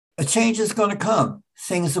change is going to come,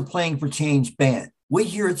 sings the Playing for Change band. We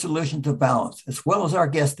here at Solutions to Balance, as well as our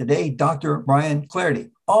guest today, Dr. Brian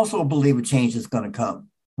Clardy, also believe a change is going to come.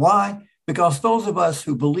 Why? Because those of us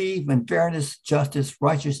who believe in fairness, justice,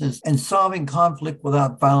 righteousness, and solving conflict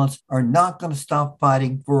without violence are not going to stop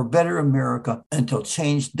fighting for a better America until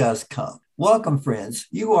change does come. Welcome, friends.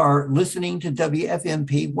 You are listening to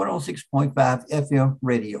WFMP 106.5 FM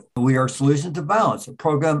radio. We are Solutions to Balance, a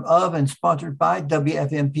program of and sponsored by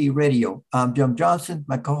WFMP Radio. I'm Jim Johnson.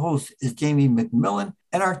 My co-host is Jamie McMillan,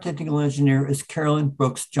 and our technical engineer is Carolyn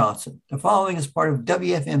Brooks Johnson. The following is part of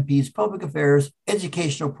WFMP's public affairs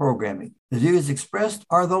educational programming. The views expressed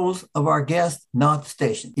are those of our guests, not the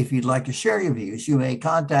station. If you'd like to share your views, you may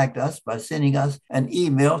contact us by sending us an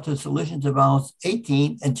email to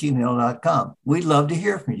solutionsofbalance18@gmail.com. We'd love to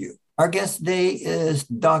hear from you. Our guest today is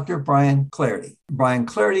Dr. Brian Clardy. Brian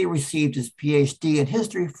Clardy received his PhD in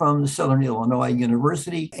history from the Southern Illinois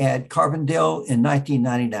University at Carbondale in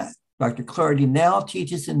 1999. Dr. Clardy now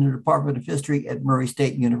teaches in the Department of History at Murray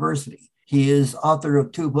State University. He is author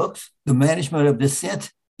of 2 books, The Management of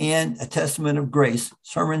Dissent and A Testament of Grace,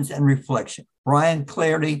 Sermons and Reflection. Brian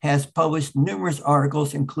Clardy has published numerous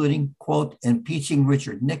articles, including, quote, Impeaching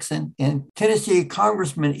Richard Nixon and Tennessee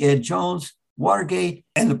Congressman Ed Jones, Watergate,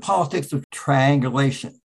 and the Politics of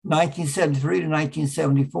Triangulation, 1973 to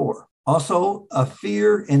 1974. Also, A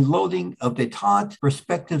Fear and Loathing of Detente,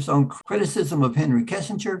 Perspectives on Criticism of Henry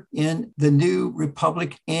Kissinger in The New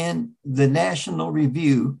Republic and the National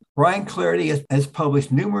Review. Brian Clardy has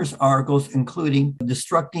published numerous articles, including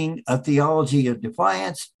Destructing a Theology of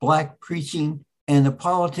Defiance, Black Preaching, and the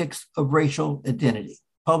Politics of Racial Identity,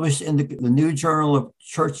 published in the New Journal of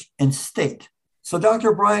Church and State. So,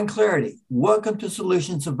 Dr. Brian Clardy, welcome to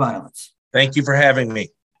Solutions of Violence. Thank you for having me.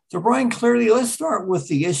 So, Brian Clardy, let's start with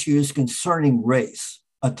the issues concerning race,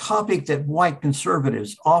 a topic that white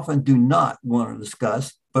conservatives often do not want to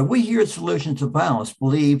discuss, but we here at Solutions of Balance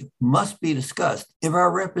believe must be discussed if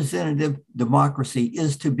our representative democracy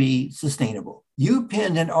is to be sustainable. You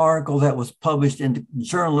penned an article that was published in the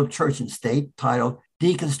Journal of Church and State titled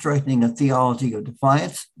Deconstructing a Theology of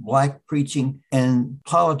Defiance, Black Preaching, and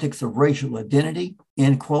Politics of Racial Identity,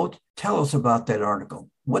 end quote. Tell us about that article.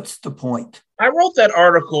 What's the point? I wrote that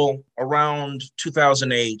article around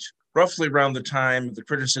 2008, roughly around the time of the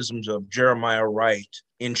criticisms of Jeremiah Wright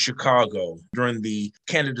in Chicago during the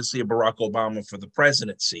candidacy of Barack Obama for the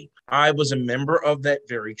presidency. I was a member of that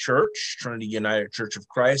very church, Trinity United Church of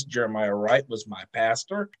Christ. Jeremiah Wright was my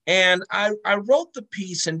pastor. And I wrote the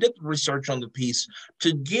piece and did the research on the piece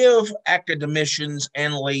to give academicians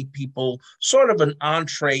and lay people sort of an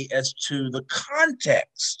entree as to the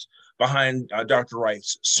context behind Dr.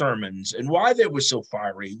 Wright's sermons and why they were so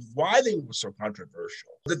fiery, why they were so controversial,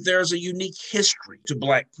 that there's a unique history to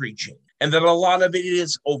Black preaching, and that a lot of it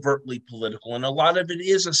is overtly political, and a lot of it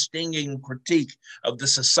is a stinging critique of the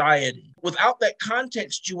society. Without that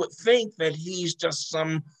context, you would think that he's just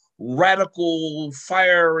some radical,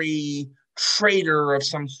 fiery traitor of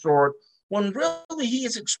some sort, when really he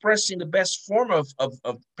is expressing the best form of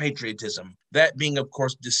patriotism, that being, of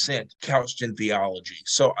course, dissent couched in theology.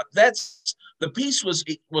 So that's the piece was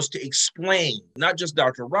to explain not just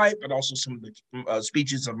Dr. Wright, but also some of the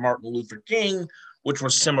speeches of Martin Luther King, which were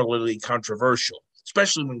similarly controversial,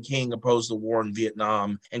 especially when King opposed the war in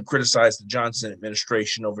Vietnam and criticized the Johnson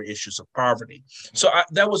administration over issues of poverty. So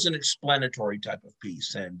that was an explanatory type of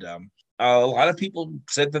piece. And a lot of people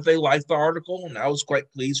said that they liked the article, and I was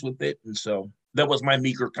quite pleased with it. And so that was my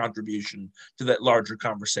meager contribution to that larger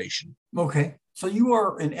conversation. Okay. So you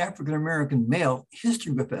are an African-American male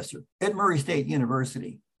history professor at Murray State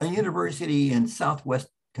University, a university in Southwest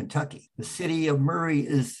Kentucky. The city of Murray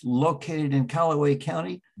is located in Callaway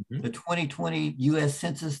County. Mm-hmm. The 2020 U.S.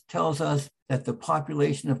 Census tells us that the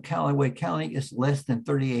population of Callaway County is less than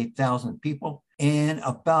 38,000 people, and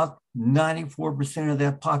about 94% of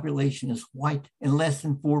that population is white and less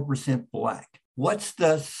than 4% Black. What's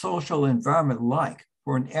the social environment like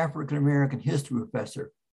for an African-American history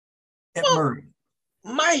professor at Murray?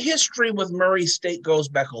 My history with Murray State goes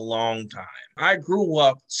back a long time. I grew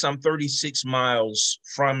up some 36 miles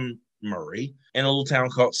from Murray in a little town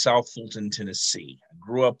called South Fulton, Tennessee. I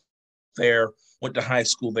grew up there, went to high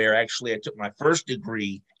school there. Actually, I took my first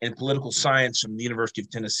degree in political science from the University of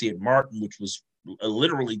Tennessee at Martin, which was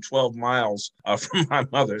literally 12 miles from my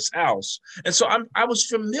mother's house. And so I was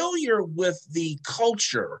familiar with the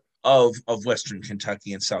culture of Western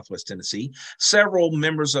Kentucky and Southwest Tennessee. Several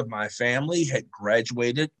members of my family had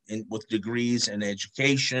graduated with degrees in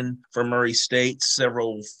education from Murray State.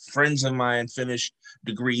 Several friends of mine finished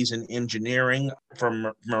degrees in engineering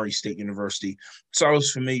from Murray State University. So I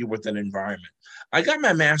was familiar with that environment. I got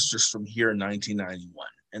my master's from here in 1991.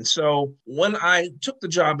 And so when I took the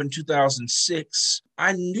job in 2006,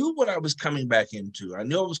 I knew what I was coming back into. I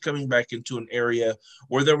knew I was coming back into an area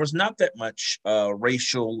where there was not that much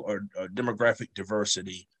racial or demographic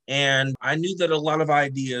diversity. And I knew that a lot of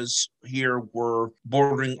ideas here were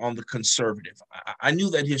bordering on the conservative. I knew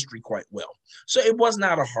that history quite well. So it was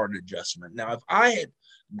not a hard adjustment. Now, if I had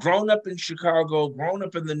grown up in Chicago, grown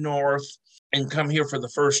up in the North, and come here for the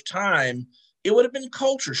first time, it would have been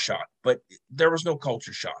culture shock, but there was no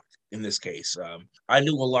culture shock in this case. I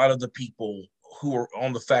knew a lot of the people who were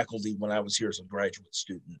on the faculty when I was here as a graduate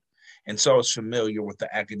student. And so I was familiar with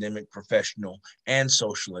the academic, professional, and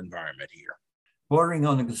social environment here. Bordering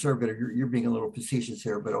on the conservative, you're being a little facetious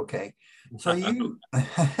here, but okay. So you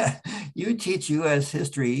you teach U.S.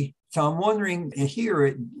 history. So I'm wondering, here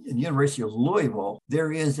at the University of Louisville,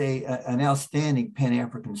 there is an outstanding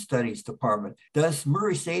Pan-African Studies department. Does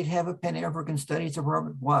Murray State have a Pan-African Studies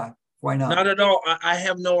department? Why? Why not? Not at all. I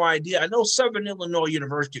have no idea. I know Southern Illinois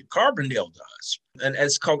University at Carbondale does, and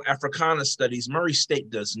it's called Africana Studies. Murray State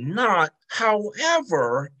does not.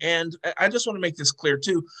 However, and I just want to make this clear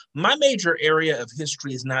too, my major area of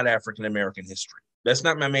history is not African American history. That's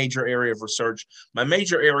not my major area of research. My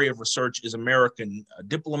major area of research is American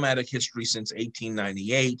diplomatic history since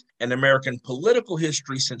 1898 and American political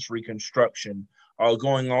history since Reconstruction,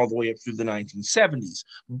 going all the way up through the 1970s.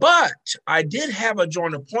 But I did have a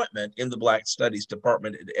joint appointment in the Black Studies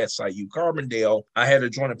Department at SIU Carbondale. I had a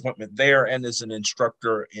joint appointment there and as an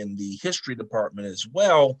instructor in the history department as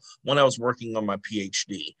well when I was working on my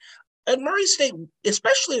PhD. At Murray State,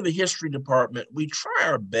 especially in the history department, we try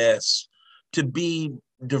our best to be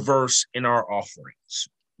diverse in our offerings.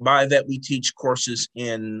 By that, we teach courses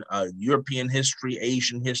in European history,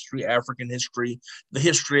 Asian history, African history, the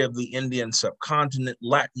history of the Indian subcontinent,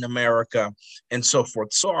 Latin America, and so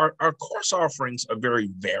forth. So our course offerings are very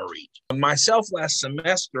varied. Myself, last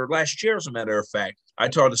year, as a matter of fact, I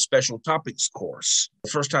taught a special topics course. The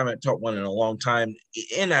first time I taught one in a long time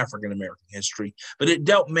in African American history, but it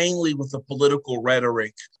dealt mainly with the political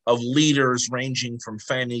rhetoric of leaders ranging from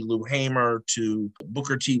Fannie Lou Hamer to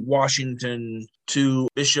Booker T. Washington to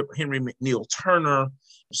Bishop Henry McNeil Turner,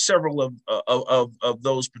 several of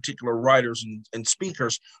those particular writers and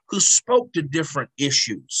speakers who spoke to different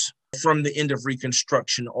issues from the end of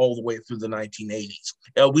Reconstruction all the way through the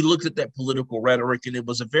 1980s. We looked at that political rhetoric, and it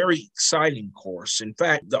was a very exciting course. In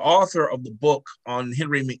fact, the author of the book on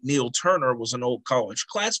Henry McNeil Turner was an old college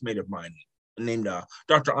classmate of mine named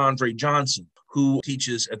Dr. Andre Johnson, who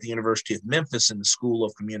teaches at the University of Memphis in the School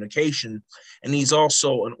of Communication. And he's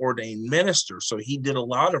also an ordained minister. So he did a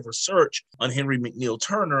lot of research on Henry McNeil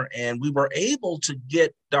Turner. And we were able to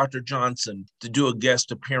get Dr. Johnson to do a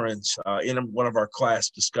guest appearance in one of our class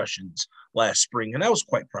discussions last spring. And I was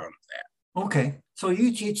quite proud of that. Okay. So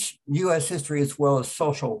you teach U.S. history as well as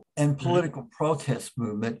social and political protest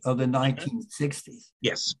movement of the 1960s.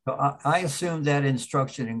 Yes. So I assume that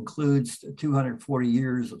instruction includes 240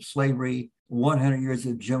 years of slavery, 100 years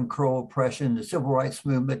of Jim Crow oppression, the civil rights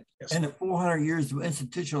movement, and the 400 years of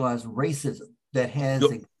institutionalized racism that has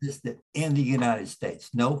existed in the United States.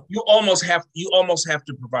 No? You almost have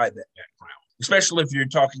to provide that background, especially if you're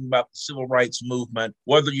talking about the civil rights movement,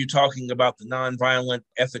 whether you're talking about the nonviolent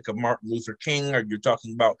ethic of Martin Luther King, or you're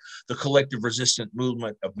talking about the collective resistance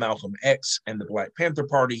movement of Malcolm X and the Black Panther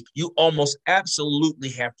Party. You almost absolutely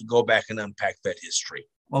have to go back and unpack that history.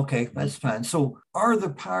 Okay, that's fine. So are the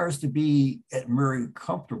powers to be at Murray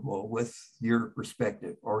comfortable with your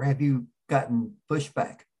perspective, or have you gotten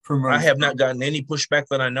pushback from Murray? I have not gotten any pushback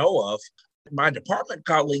that I know of. My department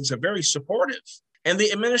colleagues are very supportive, and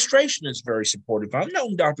the administration is very supportive. I've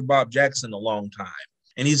known Dr. Bob Jackson a long time,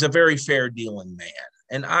 and he's a very fair dealing man.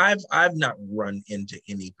 And I've not run into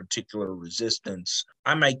any particular resistance.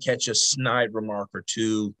 I might catch a snide remark or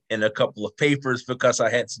two in a couple of papers because I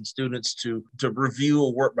had some students to review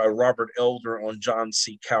a work by Robert Elder on John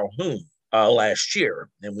C. Calhoun last year.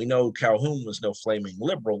 And we know Calhoun was no flaming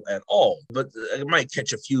liberal at all, but I might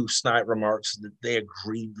catch a few snide remarks that they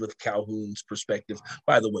agreed with Calhoun's perspective.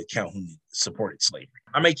 By the way, Calhoun supported slavery.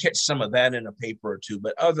 I may catch some of that in a paper or two,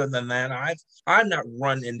 but other than that, I've not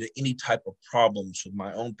run into any type of problems with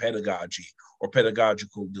my own pedagogy or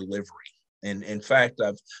pedagogical delivery. And in fact,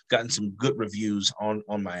 I've gotten some good reviews on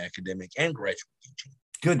my academic and graduate teaching.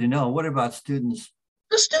 Good to know. What about students?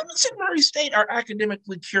 The students at Murray State are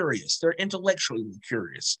academically curious. They're intellectually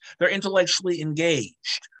curious. They're intellectually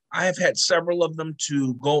engaged. I have had several of them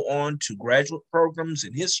to go on to graduate programs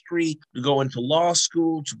in history, to go into law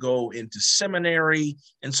school, to go into seminary,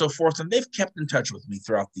 and so forth. And they've kept in touch with me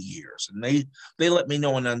throughout the years. And they let me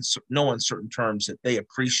know in no uncertain terms that they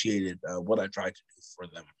appreciated what I tried to for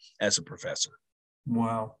them as a professor.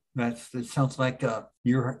 Wow, that sounds like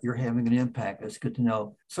you're having an impact. That's good to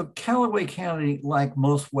know. So Callaway County, like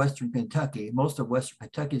most of Western Kentucky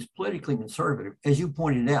is politically conservative, as you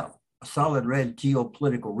pointed out, a solid red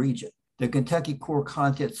geopolitical region. The Kentucky Core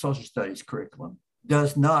Content Social Studies curriculum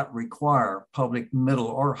does not require public middle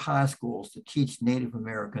or high schools to teach Native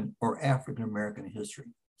American or African American history.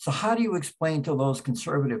 So how do you explain to those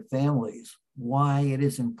conservative families why it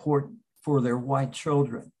is important for their white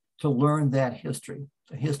children to learn that history,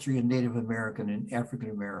 the history of Native American and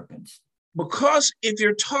African Americans? Because if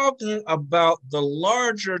you're talking about the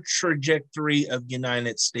larger trajectory of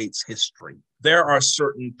United States history, there are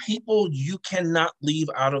certain people you cannot leave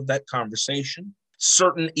out of that conversation.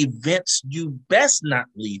 Certain events you best not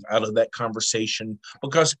leave out of that conversation,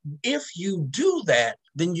 because if you do that,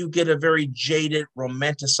 then you get a very jaded,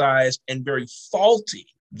 romanticized, and very faulty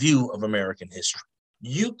view of American history.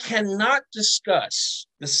 You cannot discuss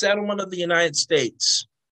the settlement of the United States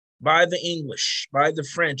by the English, by the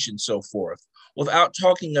French, and so forth, without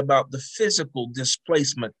talking about the physical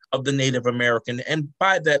displacement of the Native American. And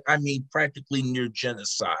by that, I mean practically near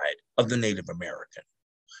genocide of the Native American.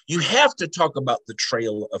 You have to talk about the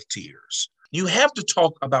Trail of Tears. You have to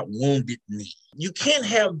talk about Wounded Knee. You can't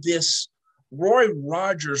have this Roy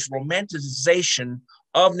Rogers romanticization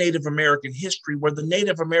of Native American history where the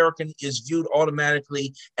Native American is viewed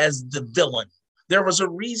automatically as the villain. There was a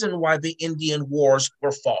reason why the Indian Wars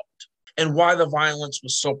were fought and why the violence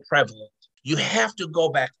was so prevalent. You have to go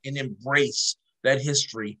back and embrace that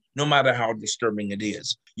history, no matter how disturbing it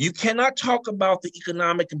is. You cannot talk about the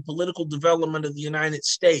economic and political development of the United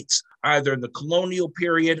States, either in the colonial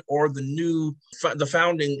period or the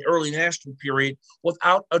founding early national period,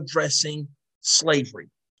 without addressing slavery.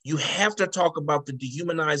 You have to talk about the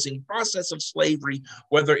dehumanizing process of slavery,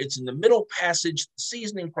 whether it's in the Middle Passage, the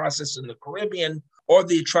seasoning process in the Caribbean, or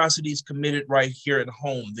the atrocities committed right here at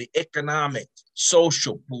home, the economic,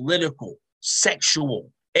 social, political, sexual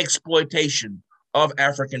exploitation of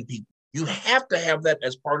African people. You have to have that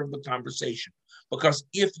as part of the conversation, because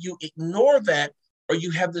if you ignore that, or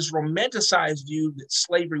you have this romanticized view that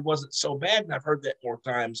slavery wasn't so bad, and I've heard that more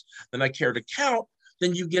times than I care to count,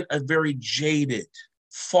 then you get a very jaded,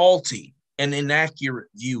 faulty, and inaccurate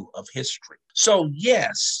view of history. So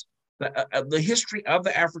yes, the history of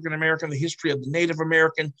the African American, the history of the Native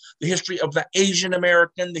American, the history of the Asian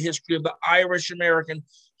American, the history of the Irish American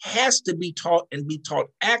has to be taught, and be taught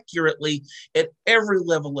accurately at every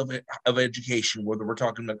level of education, whether we're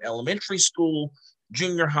talking about elementary school,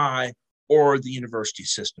 junior high, or the university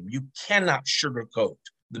system. You cannot sugarcoat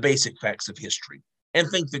the basic facts of history and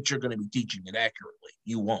think that you're going to be teaching it accurately.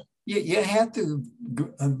 You won't. You have to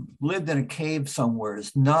have lived in a cave somewhere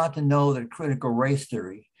not to know that critical race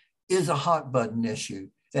theory is a hot button issue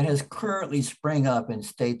that has currently sprung up in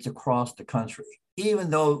states across the country. Even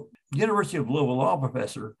though University of Louisville law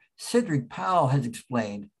professor Cedric Powell has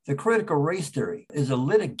explained the critical race theory is a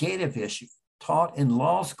litigative issue taught in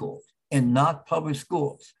law schools and not public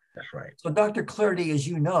schools. That's right. So Dr. Clardy, as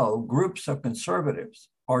you know, groups of conservatives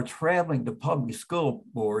are traveling to public school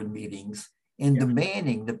board meetings and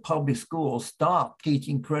demanding that public schools stop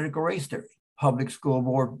teaching critical race theory. Public school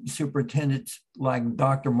board superintendents like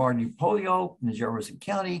Dr. Marty Polio in Jefferson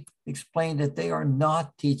County explained that they are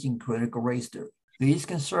not teaching critical race theory. These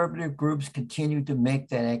conservative groups continue to make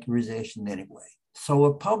that accusation anyway. So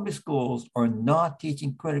if public schools are not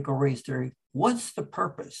teaching critical race theory, what's the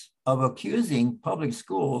purpose of accusing public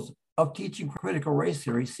schools of teaching critical race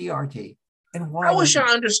theory, CRT? And why? I wish I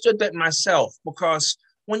understood that myself, because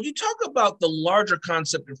when you talk about the larger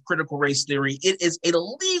concept of critical race theory, it is a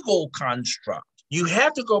legal construct. You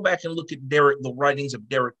have to go back and look at the writings of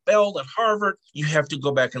Derek Bell at Harvard. You have to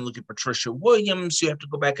go back and look at Patricia Williams. You have to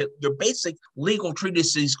go back at your basic legal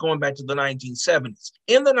treatises going back to the 1970s.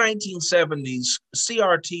 In the 1970s,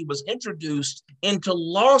 CRT was introduced into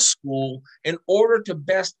law school in order to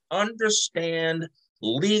best understand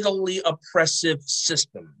legally oppressive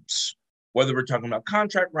systems, whether we're talking about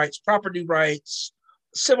contract rights, property rights,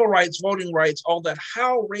 civil rights, voting rights, all that,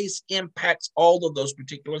 how race impacts all of those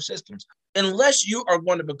particular systems. Unless you are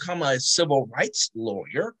going to become a civil rights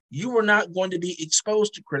lawyer, you are not going to be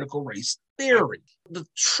exposed to critical race theory. The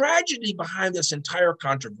tragedy behind this entire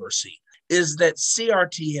controversy is that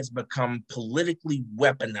CRT has become politically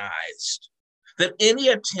weaponized, that any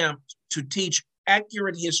attempt to teach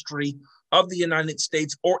accurate history of the United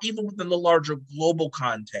States, or even within the larger global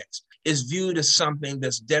context, is viewed as something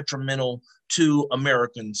that's detrimental to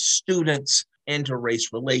American students and to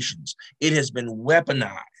race relations. It has been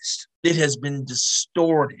weaponized. It has been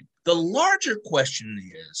distorted. The larger question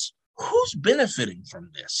is, who's benefiting from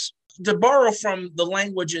this? To borrow from the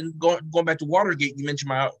language and going back to Watergate, you mentioned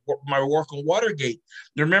my work on Watergate.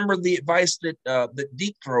 Remember the advice that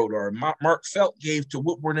Deep Throat or Mark Felt gave to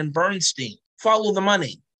Woodward and Bernstein: follow the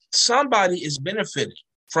money. Somebody is benefiting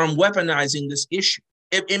from weaponizing this issue.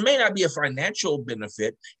 It may not be a financial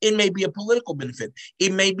benefit. It may be a political benefit.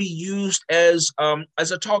 It may be used as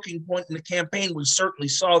a talking point in the campaign. We certainly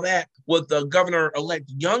saw that with the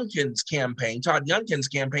Governor-elect Youngkin's campaign, Todd Youngkin's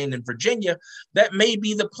campaign in Virginia. That may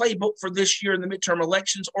be the playbook for this year in the midterm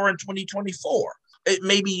elections or in 2024. It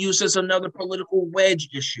may be used as another political wedge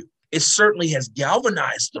issue. It certainly has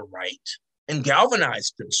galvanized the right and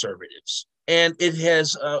galvanized conservatives. And it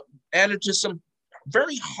has added to some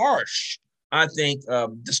very harsh, I think,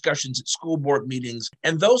 discussions at school board meetings.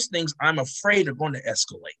 And those things, I'm afraid, are going to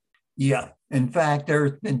escalate. Yeah. In fact, there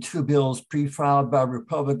have been two bills pre-filed by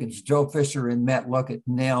Republicans, Joe Fisher and Matt Luckett,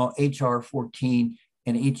 now H.R. 14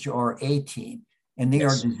 and H.R. 18. And they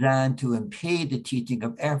are designed to impede the teaching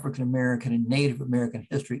of African American and Native American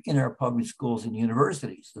history in our public schools and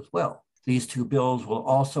universities as well. These two bills will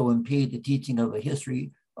also impede the teaching of the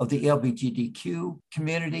history of the LGBTQ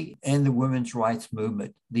community and the women's rights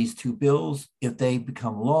movement. These two bills, if they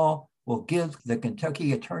become law, will give the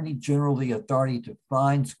Kentucky Attorney General the authority to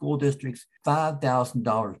fine school districts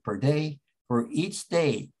 $5,000 per day for each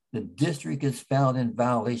day the district is found in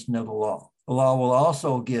violation of the law. The law will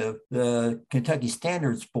also give the Kentucky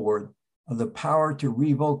Standards Board the power to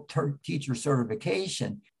revoke teacher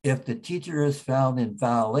certification if the teacher is found in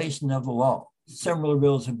violation of the law. Similar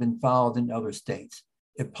bills have been filed in other states.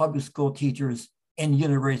 If public school teachers and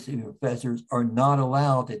university professors are not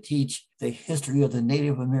allowed to teach the history of the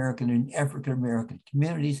Native American and African American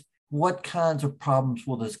communities, what kinds of problems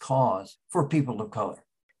will this cause for people of color?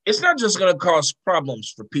 It's not just going to cause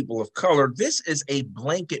problems for people of color. This is a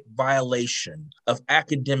blanket violation of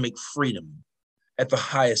academic freedom at the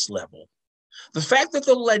highest level. The fact that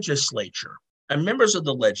the legislature and members of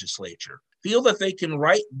the legislature feel that they can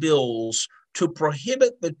write bills to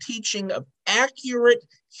prohibit the teaching of accurate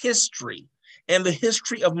history and the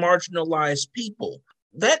history of marginalized people,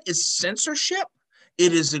 that is censorship.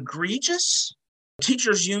 It is egregious.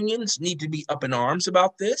 Teachers' unions need to be up in arms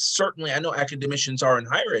about this. Certainly, I know academicians are in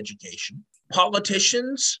higher education.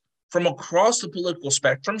 Politicians from across the political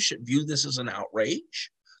spectrum should view this as an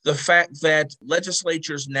outrage. The fact that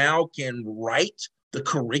legislatures now can write the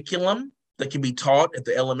curriculum that can be taught at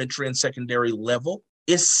the elementary and secondary level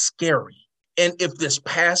is scary. And if this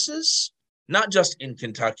passes, not just in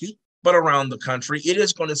Kentucky, but around the country, it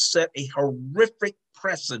is going to set a horrific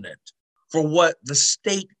precedent for what the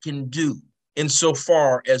state can do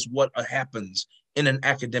insofar as what happens in an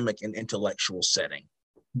academic and intellectual setting.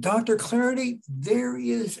 Dr. Clarity, there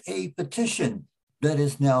is a petition that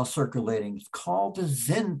is now circulating. It's called the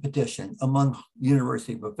Zinn petition among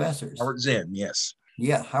university professors. Howard Zinn, yes.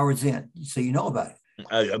 Yeah, Howard Zinn. So you know about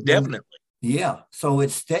it. Definitely. Yeah, so it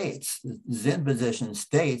states, the Zinn petition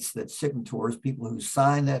states that signatories, people who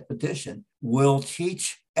sign that petition, will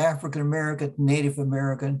teach African American, Native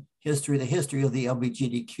American history, the history of the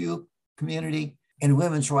LGBTQ community and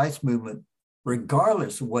women's rights movement,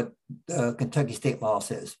 regardless of what Kentucky state law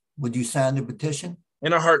says. Would you sign the petition?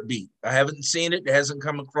 In a heartbeat. I haven't seen it. It hasn't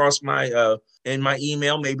come across my in my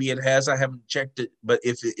email. Maybe it has. I haven't checked it. But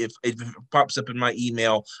if it pops up in my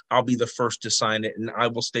email, I'll be the first to sign it, and I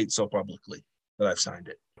will state so publicly that I've signed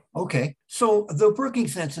it. Okay. So the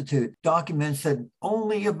Brookings Institute documents that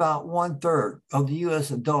only about 1/3 of the U.S.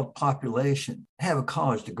 adult population have a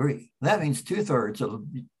college degree. That means 2/3 of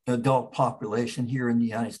the adult population here in the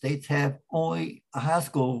United States have only a high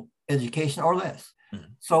school education or less.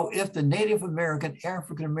 So if the Native American,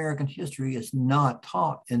 African American history is not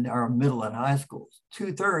taught in our middle and high schools,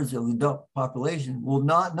 2/3 of the adult population will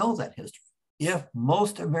not know that history. If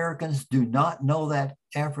most Americans do not know that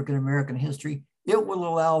African American history, it will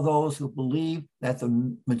allow those who believe that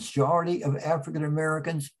the majority of African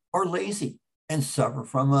Americans are lazy and suffer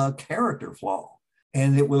from a character flaw.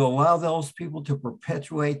 And it will allow those people to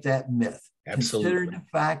perpetuate that myth. Absolutely.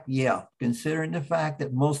 Considering the fact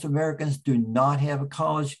that most Americans do not have a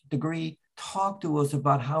college degree, talk to us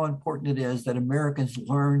about how important it is that Americans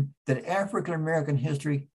learn that African American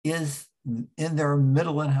history is in their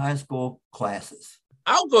middle and high school classes.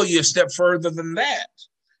 I'll go you a step further than that.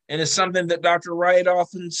 And it's something that Dr. Wright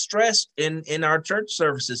often stressed in our church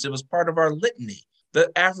services. It was part of our litany that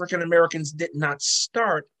African Americans did not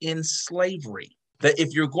start in slavery. That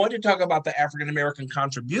if you're going to talk about the African-American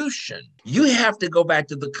contribution, you have to go back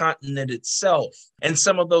to the continent itself and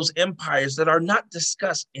some of those empires that are not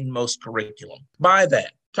discussed in most curriculum. By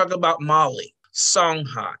that, talk about Mali,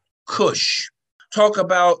 Songhai, Kush, Talk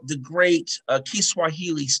about the great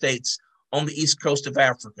Kiswahili states on the east coast of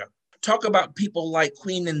Africa. Talk about people like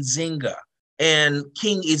Queen Nzinga and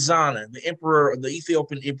King Izana, the emperor, the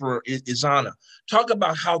Ethiopian emperor Izana. Talk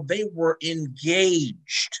about how they were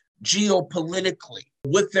engaged geopolitically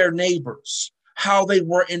with their neighbors, how they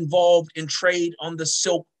were involved in trade on the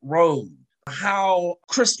Silk Road, how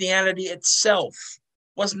Christianity itself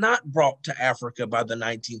was not brought to Africa by the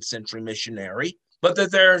 19th century missionary, but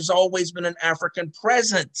that there's always been an African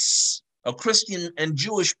presence, a Christian and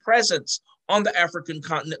Jewish presence on the African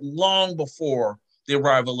continent long before the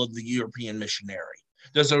arrival of the European missionary.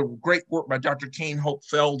 There's a great work by Dr. Kane Hope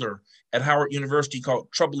Felder at Howard University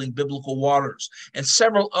called Troubling Biblical Waters, and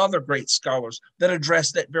several other great scholars that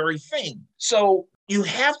address that very thing. So you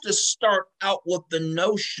have to start out with the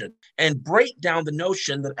notion and break down the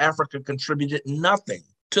notion that Africa contributed nothing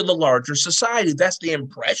to the larger society. That's the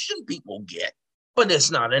impression people get, but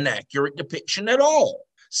it's not an accurate depiction at all.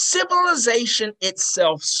 Civilization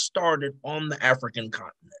itself started on the African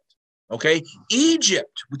continent. Okay,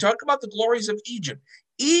 Egypt, we talk about the glories of Egypt.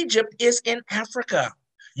 Egypt is in Africa.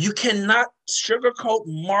 You cannot sugarcoat,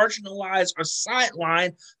 marginalize, or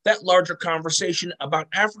sideline that larger conversation about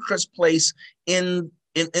Africa's place in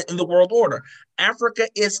the world order. Africa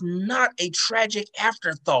is not a tragic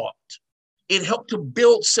afterthought. It helped to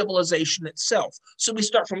build civilization itself. So we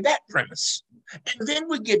start from that premise. And then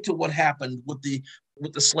we get to what happened with the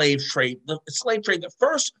slave trade. The slave trade that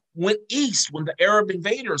first went east when the Arab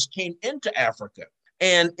invaders came into Africa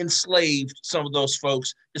and enslaved some of those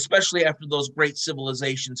folks, especially after those great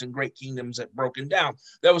civilizations and great kingdoms had broken down.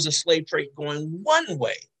 There was a slave trade going one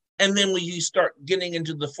way. And then when you start getting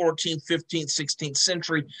into the 14th, 15th, 16th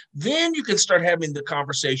century, then you can start having the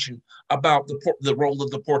conversation about the role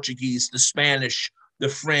of the Portuguese, the Spanish, the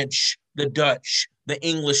French, the Dutch, the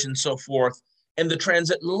English, and so forth, and the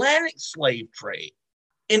transatlantic slave trade.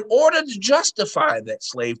 In order to justify that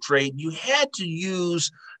slave trade, you had to use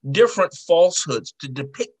different falsehoods to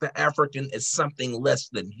depict the African as something less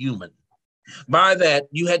than human. By that,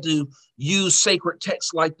 you had to use sacred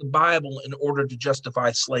texts like the Bible in order to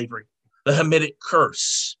justify slavery. The Hamitic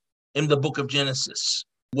curse in the book of Genesis,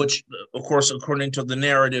 which, of course, according to the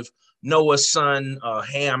narrative, Noah's son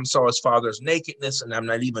Ham saw his father's nakedness, and I'm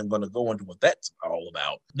not even going to go into what that's all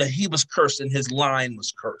about. That he was cursed and his line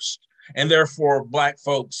was cursed. And therefore, Black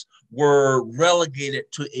folks were relegated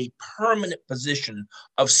to a permanent position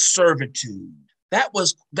of servitude. That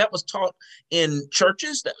was taught in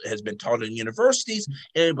churches, that has been taught in universities,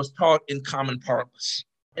 and it was taught in common parlance.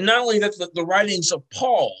 And not only that, the writings of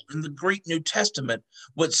Paul in the Greek New Testament,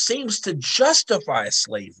 which seems to justify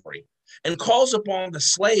slavery and calls upon the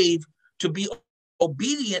slave to be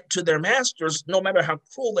obedient to their masters, no matter how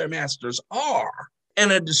cruel their masters are,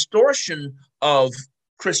 and a distortion of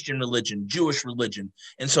Christian religion, Jewish religion,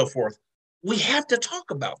 and so forth. We have to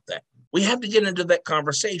talk about that. We have to get into that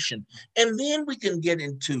conversation. And then we can get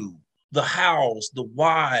into the hows, the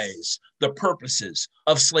whys, the purposes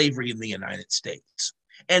of slavery in the United States.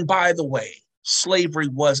 And by the way, slavery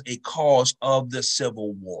was a cause of the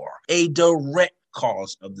Civil War, a direct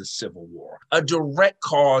cause of the Civil War, a direct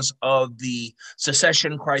cause of the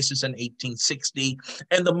secession crisis in 1860,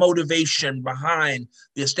 and the motivation behind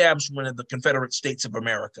the establishment of the Confederate States of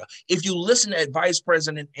America. If you listen at Vice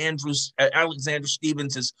President Alexander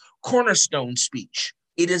Stephens's cornerstone speech,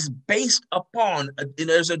 it is based upon,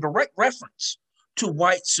 there's a direct reference to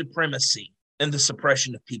white supremacy and the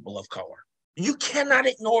suppression of people of color. You cannot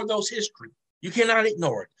ignore those histories. You cannot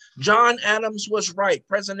ignore it. John Adams was right.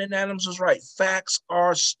 President Adams was right. Facts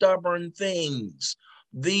are stubborn things.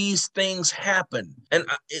 These things happen. And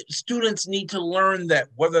students need to learn that,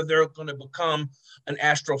 whether they're going to become an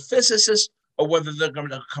astrophysicist or whether they're going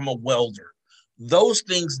to become a welder. Those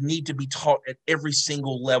things need to be taught at every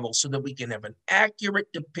single level so that we can have an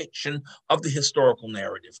accurate depiction of the historical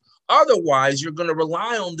narrative. Otherwise, you're going to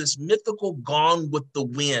rely on this mythical Gone with the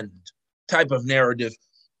Wind type of narrative,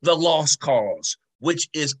 the lost cause, which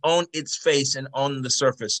is on its face and on the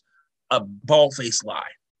surface a bald-faced lie.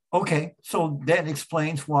 Okay, so that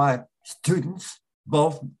explains why students,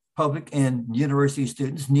 both public and university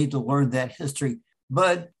students, need to learn that history.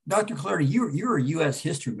 But Dr. Clardy, you're a U.S.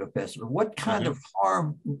 history professor. What kind of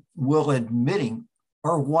harm will admitting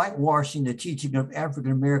or whitewashing the teaching of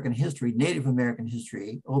African-American history, Native American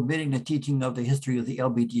history, omitting the teaching of the history of the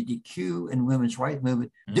LGBTQ and women's rights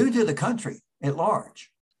movement do to the country at large?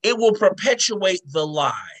 It will perpetuate the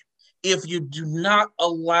lie if you do not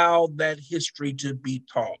allow that history to be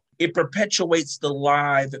taught. It perpetuates the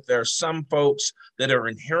lie that there are some folks that are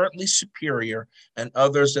inherently superior and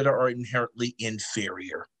others that are inherently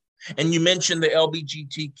inferior. And you mentioned the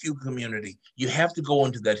LGBTQ community. You have to go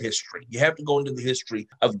into that history. You have to go into the history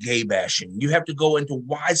of gay bashing. You have to go into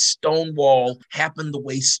why Stonewall happened the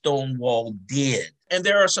way Stonewall did. And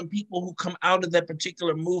there are some people who come out of that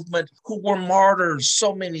particular movement who were martyrs,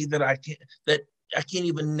 so many that I can't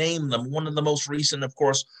even name them. One of the most recent, of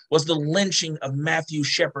course, was the lynching of Matthew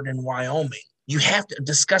Shepard in Wyoming. You have to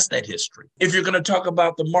discuss that history. If you're going to talk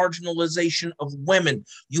about the marginalization of women,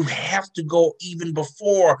 you have to go even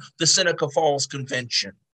before the Seneca Falls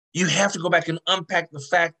Convention. You have to go back and unpack the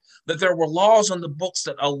fact that there were laws on the books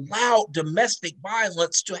that allowed domestic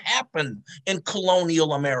violence to happen in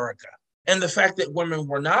colonial America. And the fact that women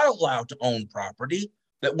were not allowed to own property,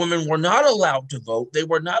 that women were not allowed to vote, they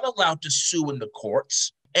were not allowed to sue in the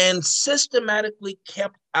courts, and systematically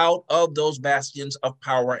kept out of those bastions of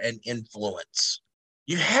power and influence.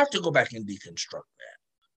 You have to go back and deconstruct that.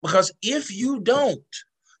 Because if you don't,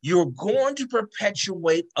 you're going to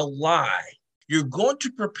perpetuate a lie. You're going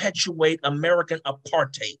to perpetuate American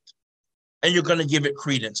apartheid. And you're going to give it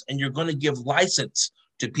credence. And you're going to give license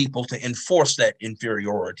to people to enforce that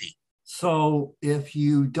inferiority. So if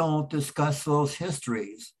you don't discuss those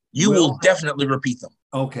histories, you will definitely repeat them.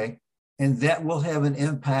 Okay. And that will have an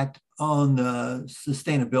impact on the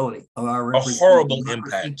sustainability of our A horrible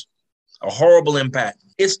impact.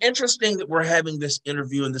 It's interesting that we're having this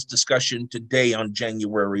interview and this discussion today on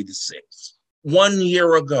January the 6th. 1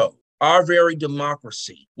 year ago, our very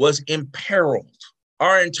democracy was imperiled.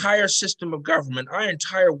 Our entire system of government, our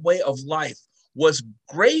entire way of life was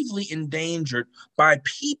gravely endangered by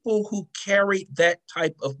people who carried that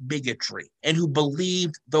type of bigotry and who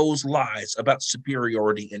believed those lies about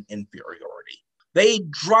superiority and inferiority. They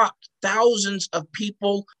dropped thousands of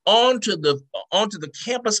people onto the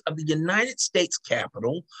campus of the United States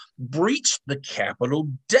Capitol, breached the Capitol,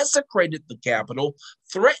 desecrated the Capitol,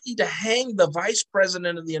 threatened to hang the Vice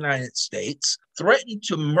President of the United States, threatened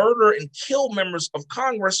to murder and kill members of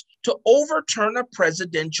Congress to overturn a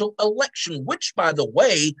presidential election, which, by the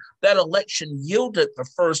way, that election yielded the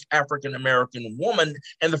first African-American woman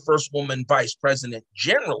and the first woman vice president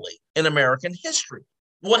generally in American history.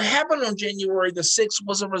 What happened on January the 6th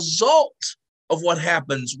was a result of what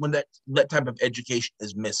happens when that type of education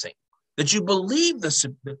is missing. That you believe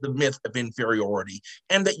the myth of inferiority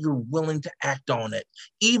and that you're willing to act on it,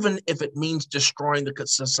 even if it means destroying the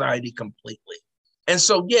society completely. And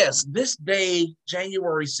so, yes, this day,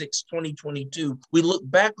 January 6, 2022, we look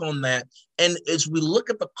back on that. And as we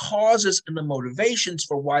look at the causes and the motivations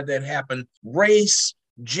for why that happened, race,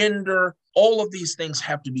 gender, all of these things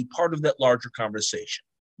have to be part of that larger conversation.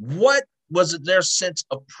 What was it their sense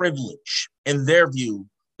of privilege in their view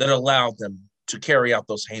that allowed them to carry out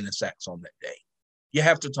those heinous acts on that day? You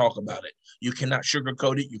have to talk about it. You cannot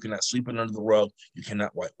sugarcoat it. You cannot sweep it under the rug. You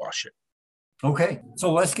cannot whitewash it. Okay,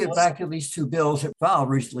 so let's get back to these two bills that filed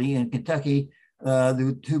recently in Kentucky.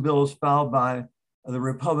 The two bills filed by the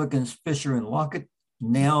Republicans Fisher and Lockett,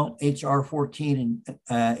 now H.R. 14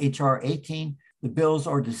 and H.R. 18. The bills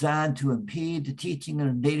are designed to impede the teaching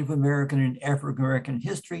of Native American and African American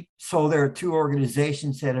history. So there are two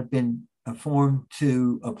organizations that have been formed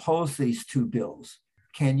to oppose these two bills.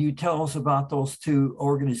 Can you tell us about those two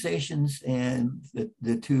organizations and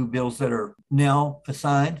the two bills that are now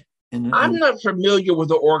assigned? I'm not familiar with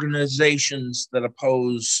the organizations that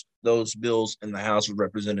oppose those bills in the House of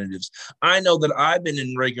Representatives. I know that I've been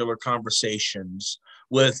in regular conversations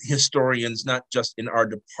with historians, not just in our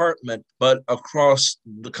department, but across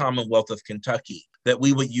the Commonwealth of Kentucky, that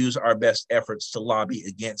we would use our best efforts to lobby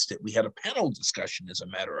against it. We had a panel discussion, as a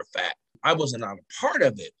matter of fact. I wasn't a part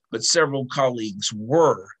of it, but several colleagues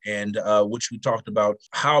were, and which we talked about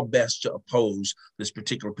how best to oppose this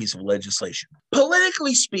particular piece of legislation.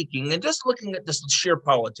 Politically speaking, and just looking at the sheer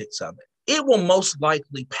politics of it, it will most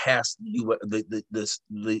likely pass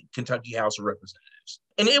the Kentucky House of Representatives,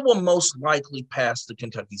 and it will most likely pass the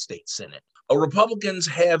Kentucky State Senate. Republicans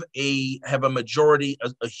have a majority,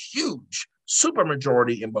 a huge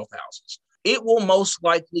supermajority in both houses. It will most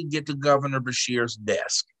likely get to Governor Beshear's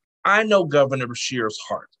desk. I know Governor Beshear's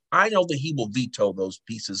heart. I know that he will veto those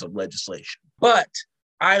pieces of legislation. But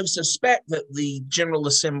I suspect that the General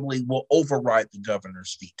Assembly will override the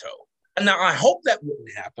governor's veto. And now I hope that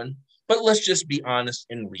wouldn't happen, but let's just be honest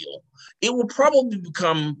and real. It will probably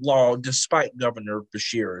become law despite Governor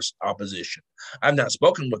Beshear's opposition. I've not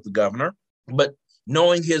spoken with the governor, but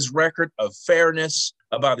knowing his record of fairness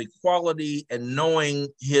about equality and knowing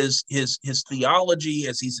his theology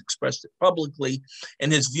as he's expressed it publicly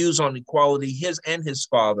and his views on equality, his and his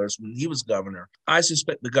father's when he was governor, I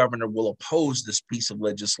suspect the governor will oppose this piece of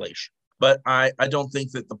legislation. But I don't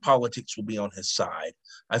think that the politics will be on his side.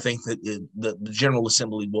 I think that the General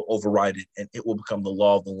Assembly will override it and it will become the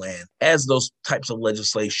law of the land, as those types of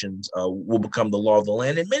legislations will become the law of the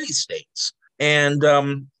land in many states. And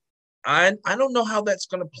I don't know how that's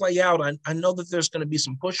going to play out. I know that there's going to be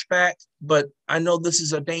some pushback, but I know this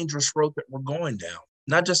is a dangerous road that we're going down,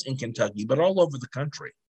 not just in Kentucky, but all over the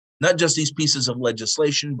country. Not just these pieces of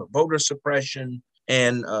legislation, but voter suppression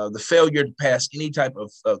and the failure to pass any type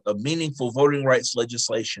of meaningful voting rights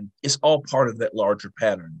legislation is all part of that larger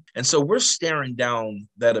pattern. And so we're staring down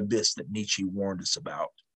that abyss that Nietzsche warned us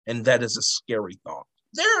about. And that is a scary thought.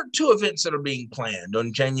 There are two events that are being planned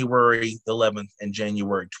on January 11th and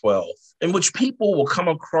January 12th, in which people will come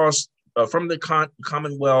across from the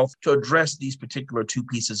Commonwealth to address these particular two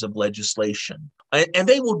pieces of legislation. And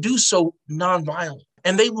they will do so nonviolent.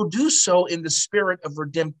 And they will do so in the spirit of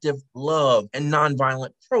redemptive love and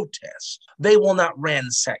nonviolent protest. They will not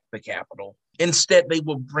ransack the Capitol. Instead, they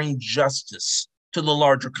will bring justice to the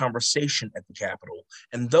larger conversation at the Capitol.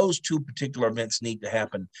 And those two particular events need to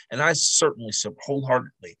happen. And I certainly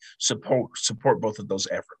wholeheartedly support both of those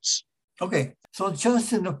efforts. Okay, so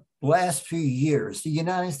just in the last few years, the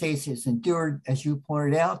United States has endured, as you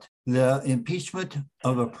pointed out, the impeachment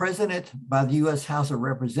of a president by the U.S. House of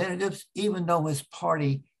Representatives, even though his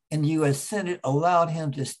party in the U.S. Senate allowed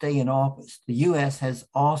him to stay in office. The U.S. has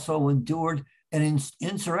also endured an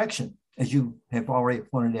insurrection, as you have already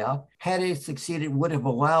pointed out. Had it succeeded, would have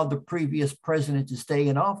allowed the previous president to stay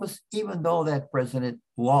in office, even though that president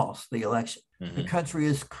lost the election. Mm-hmm. The country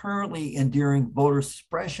is currently enduring voter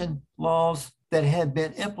suppression laws that have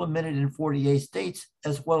been implemented in 48 states,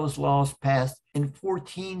 as well as laws passed in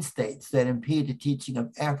 14 states that impede the teaching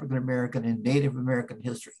of African American and Native American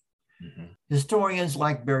history. Mm-hmm. Historians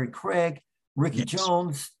like Barry Craig, Ricky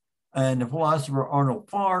Jones, and the philosopher Arnold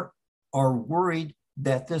Farr are worried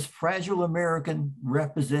that this fragile American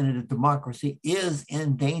representative democracy is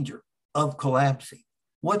in danger of collapsing.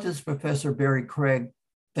 What does Professor Barry Craig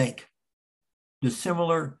think? Does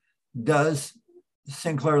Sinclair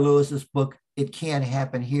Lewis's book, It Can't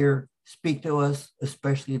Happen Here, speak to us,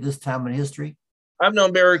 especially at this time in history? I've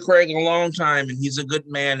known Barry Craig a long time, and he's a good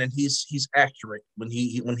man, and he's accurate when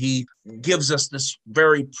he gives us this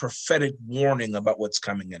very prophetic warning about what's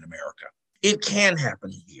coming in America. It can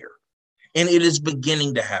happen here, and it is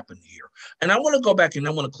beginning to happen here. And I want to go back and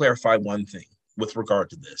I want to clarify one thing with regard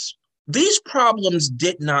to this. These problems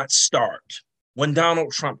did not start when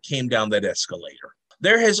Donald Trump came down that escalator.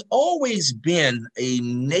 There has always been a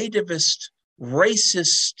nativist,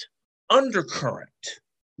 racist undercurrent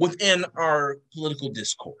within our political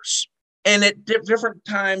discourse. And at different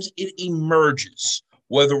times it emerges,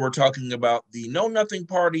 whether we're talking about the Know Nothing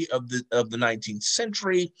Party of the 19th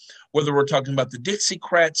century, whether we're talking about the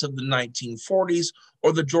Dixiecrats of the 1940s,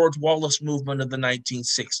 or the George Wallace movement of the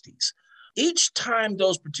 1960s. Each time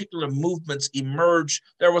those particular movements emerged,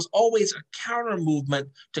 there was always a counter movement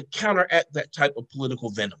to counteract that type of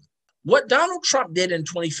political venom. What Donald Trump did in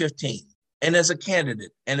 2015, and as a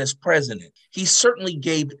candidate and as president, he certainly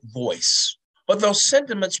gave it voice. But those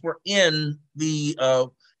sentiments were in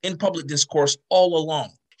public discourse all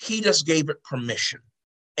along. He just gave it permission.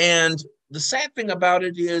 And the sad thing about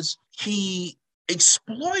it is he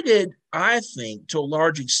exploited, I think, to a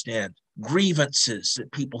large extent, grievances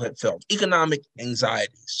that people had felt, economic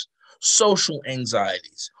anxieties, social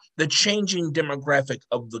anxieties, the changing demographic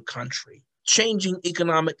of the country, changing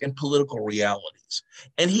economic and political realities.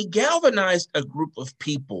 And he galvanized a group of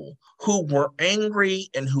people who were angry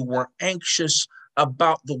and who were anxious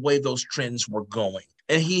about the way those trends were going.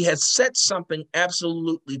 And he had set something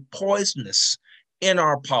absolutely poisonous in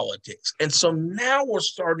our politics. And so now we're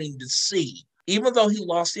starting to see, even though he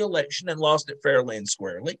lost the election and lost it fairly and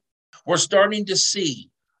squarely, we're starting to see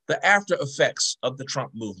the after effects of the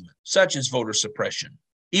Trump movement, such as voter suppression,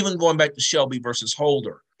 even going back to Shelby versus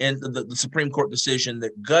Holder and the Supreme Court decision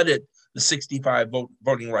that gutted the 65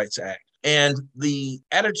 Voting Rights Act, and the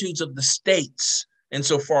attitudes of the states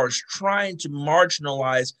insofar as trying to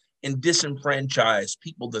marginalize and disenfranchise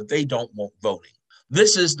people that they don't want voting.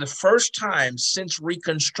 This is the first time since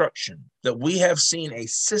Reconstruction that we have seen a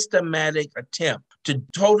systematic attempt to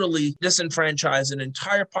totally disenfranchise an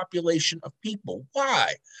entire population of people.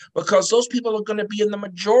 Why? Because those people are going to be in the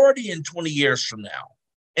majority in 20 years from now.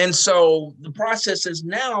 And so the process is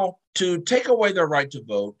now to take away their right to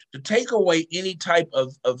vote, to take away any type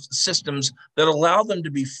of systems that allow them to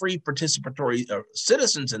be free participatory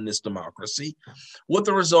citizens in this democracy, with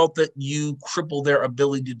the result that you cripple their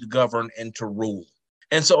ability to govern and to rule.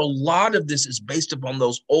 And so a lot of this is based upon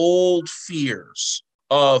those old fears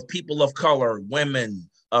of people of color, women,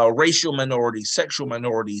 racial minorities, sexual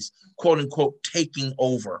minorities, quote unquote, taking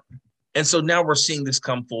over. And so now we're seeing this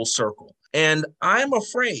come full circle. And I'm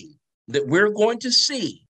afraid that we're going to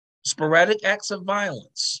see sporadic acts of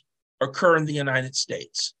violence occur in the United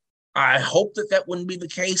States. I hope that that wouldn't be the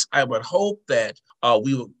case. I would hope that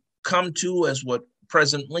we would come to, as what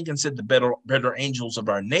President Lincoln said, the better angels of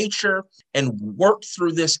our nature, and work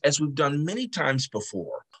through this as we've done many times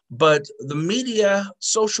before. But the media,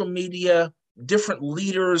 social media, different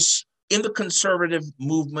leaders in the conservative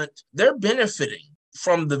movement, they're benefiting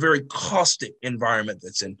from the very caustic environment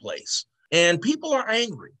that's in place. And people are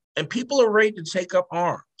angry and people are ready to take up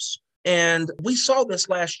arms. And we saw this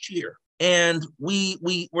last year. And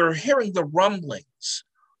we're hearing the rumblings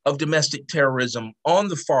of domestic terrorism on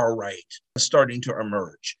the far right starting to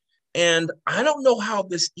emerge. And I don't know how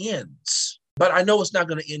this ends, but I know it's not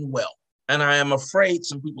going to end well. And I am afraid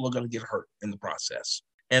some people are going to get hurt in the process.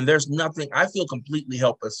 And there's nothing, I feel completely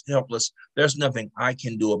helpless. There's nothing I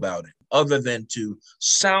can do about it other than to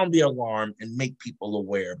sound the alarm and make people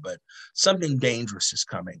aware. But something dangerous is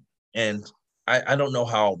coming. And I don't know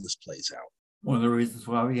how all this plays out. One of the reasons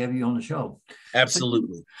why we have you on the show.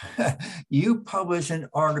 Absolutely. So you published an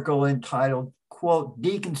article entitled, quote,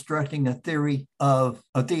 Deconstructing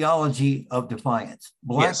a Theology of Defiance,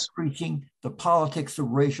 Blacks Preaching the Politics of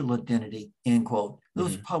Racial Identity, end quote. It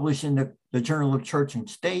was published in the Journal of Church and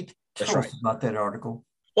State. Tell us about that article.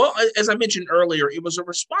 Well, as I mentioned earlier, it was a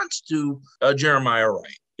response to Jeremiah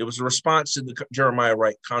Wright. It was a response to the Jeremiah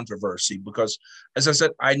Wright controversy because, as I said,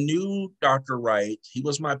 I knew Dr. Wright. He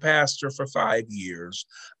was my pastor for 5 years.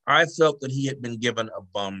 I felt that he had been given a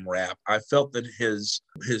bum rap. I felt that his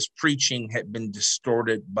preaching had been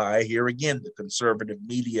distorted by, here again, the conservative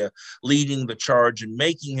media leading the charge and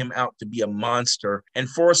making him out to be a monster and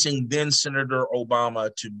forcing then Senator Obama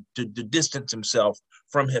to distance himself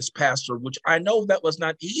from his pastor, which I know that was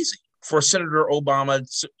not easy for Senator Obama,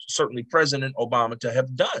 certainly President Obama, to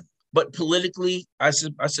have done. But politically, I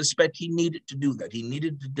suspect he needed to do that. He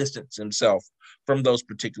needed to distance himself from those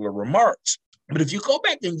particular remarks. But if you go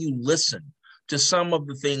back and you listen to some of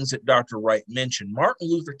the things that Dr. Wright mentioned, Martin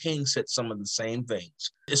Luther King said some of the same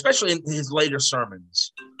things, especially in his later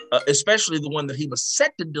sermons, especially the one that he was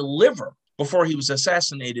set to deliver before he was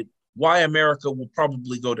assassinated, Why America Will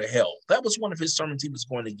Probably Go to Hell. That was one of his sermons he was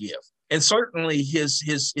going to give. And certainly his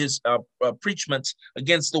preachments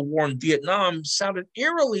against the war in Vietnam sounded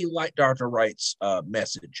eerily like Dr. Wright's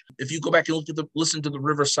message. If you go back and listen to the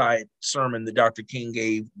Riverside sermon that Dr. King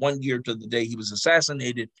gave 1 year to the day he was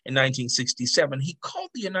assassinated in 1967, he called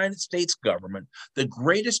the United States government the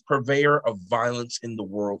greatest purveyor of violence in the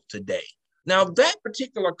world today. Now, that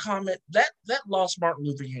particular comment, that lost Martin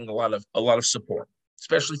Luther King a lot of support,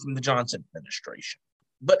 especially from the Johnson administration.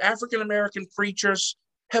 But African-American preachers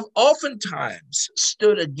have oftentimes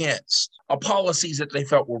stood against policies that they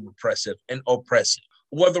felt were repressive and oppressive.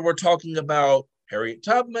 Whether we're talking about Harriet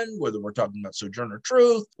Tubman, whether we're talking about Sojourner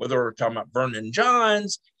Truth, whether we're talking about Vernon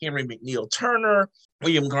Johns, Henry McNeil Turner,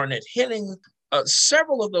 William Garnett Henning,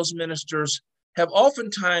 several of those ministers have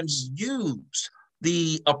oftentimes used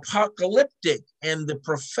the apocalyptic and the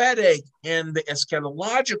prophetic and the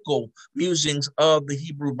eschatological musings of the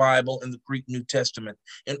Hebrew Bible and the Greek New Testament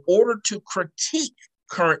in order to critique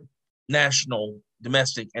current national,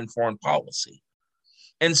 domestic, and foreign policy.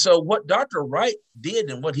 And so what Dr. Wright did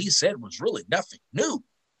and what he said was really nothing new.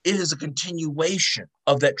 It is a continuation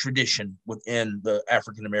of that tradition within the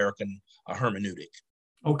African-American hermeneutic.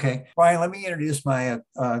 Okay, Brian, let me introduce my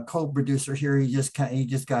co-producer here. He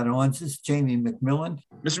just got on. This is Jamie McMillan.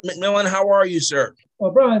 Mr. McMillan, how are you, sir?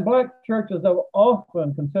 Well, Brian, Black churches are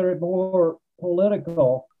often considered more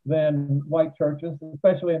political than white churches,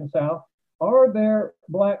 especially in the South. Are there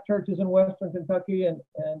Black churches in Western Kentucky? And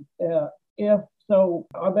if so,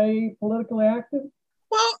 are they politically active?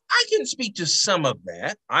 Well, I can speak to some of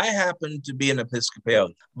that. I happen to be an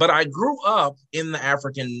Episcopalian, but I grew up in the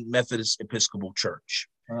African Methodist Episcopal Church.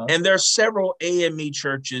 And there are several AME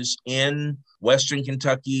churches in Western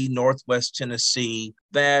Kentucky, Northwest Tennessee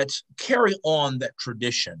that carry on that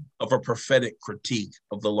tradition of a prophetic critique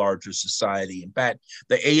of the larger society. In fact,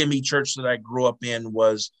 the AME church that I grew up in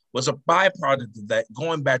was a byproduct of that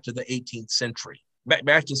going back to the 18th century.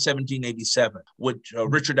 Back to 1787, which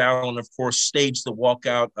Richard Allen, of course, staged the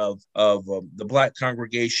walkout of the Black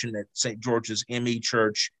congregation at St. George's ME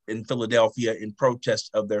Church in Philadelphia in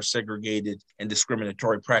protest of their segregated and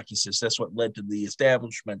discriminatory practices. That's what led to the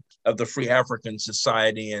establishment of the Free African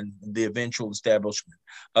Society and the eventual establishment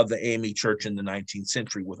of the AME Church in the 19th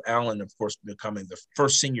century, with Allen, of course, becoming the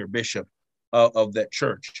first senior bishop of that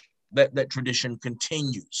church. That tradition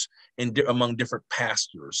continues among different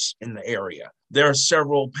pastors in the area. There are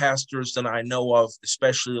several pastors that I know of,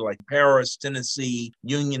 especially like Paris, Tennessee,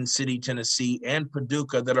 Union City, Tennessee, and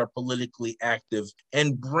Paducah, that are politically active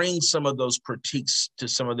and bring some of those critiques to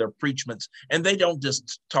some of their preachments. And they don't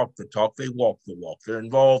just talk the talk, they walk the walk. They're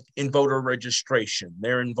involved in voter registration.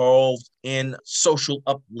 They're involved in social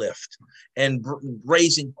uplift and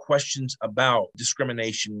raising questions about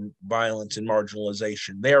discrimination, violence, and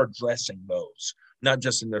marginalization. They're addressing those, not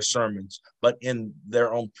just in their sermons, but in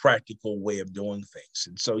their own practical way of doing things.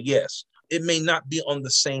 And so, yes, it may not be on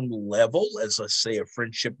the same level as, let's say, a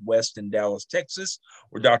Friendship West in Dallas, Texas,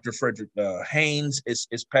 where Dr. Frederick Haynes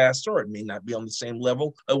is pastor. It may not be on the same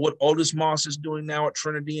level of what Otis Moss is doing now at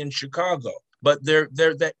Trinity in Chicago. But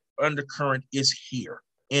that undercurrent is here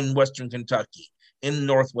in Western Kentucky, in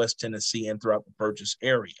Northwest Tennessee, and throughout the Purchase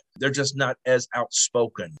area. They're just not as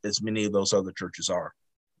outspoken as many of those other churches are.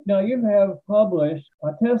 Now, you have published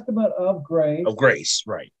A Testament of Grace. Of Grace,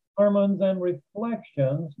 right. Sermons and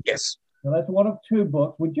Reflections. Yes. Now, that's one of two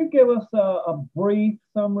books. Would you give us a brief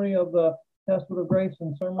summary of the Testament of Grace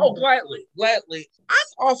and Sermons? Oh, gladly.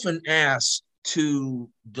 I'm often asked to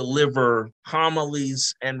deliver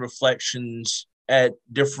homilies and reflections at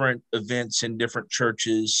different events in different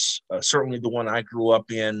churches, certainly the one I grew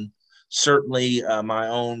up in, certainly my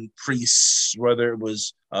own priests, whether it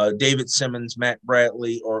was David Simmons, Matt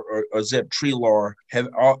Bradley, or Zeb Treelor, have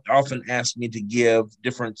often asked me to give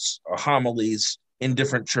different homilies in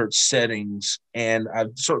different church settings. And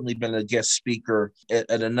I've certainly been a guest speaker at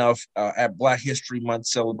enough at Black History Month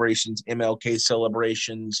celebrations, MLK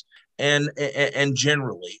celebrations, and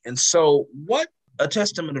generally. And so what A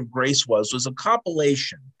Testament of Grace was a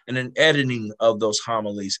compilation and an editing of those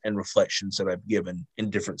homilies and reflections that I've given in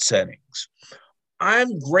different settings.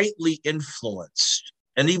 I'm greatly influenced,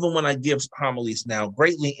 and even when I give homilies now,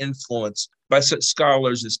 greatly influenced by such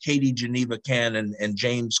scholars as Katie Geneva Cannon and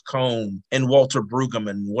James Cone and Walter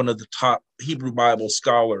Brueggemann, one of the top Hebrew Bible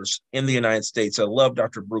scholars in the United States. I love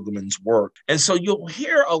Dr. Brueggemann's work. And so you'll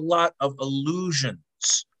hear a lot of allusions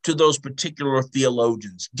to those particular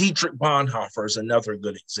theologians. Dietrich Bonhoeffer is another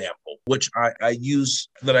good example, which I use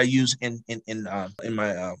in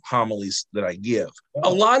my homilies that I give. A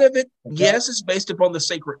lot of it, yes, is based upon the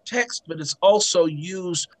sacred text, but it's also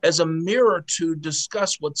used as a mirror to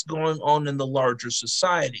discuss what's going on in the larger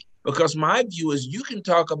society. Because my view is you can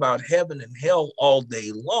talk about heaven and hell all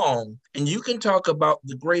day long, and you can talk about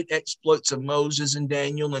the great exploits of Moses and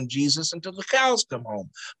Daniel and Jesus until the cows come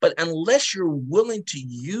home. But unless you're willing to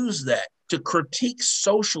use that to critique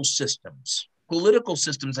social systems, political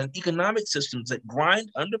systems, and economic systems that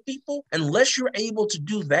grind under people, unless you're able to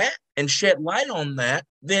do that and shed light on that,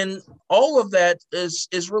 then all of that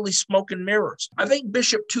is really smoke and mirrors. I think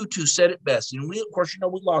Bishop Tutu said it best. And we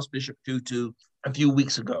lost Bishop Tutu a few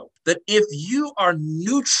weeks ago, that if you are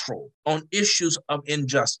neutral on issues of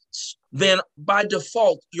injustice, then by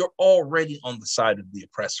default, you're already on the side of the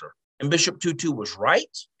oppressor. And Bishop Tutu was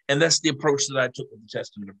right. And that's the approach that I took with the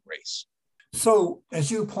Testament of Grace. So, as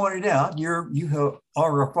you pointed out, you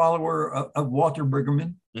are a follower of Walter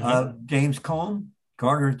Brueggemann, James Cone,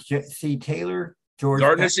 Gardner C. Taylor, George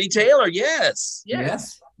Gardner C. Taylor, yes.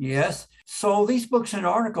 So these books and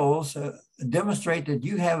articles demonstrate that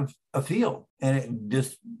you have a feel, and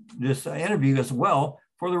this interview as well,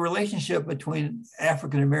 for the relationship between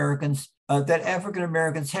African Americans that African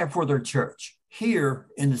Americans have for their church. Here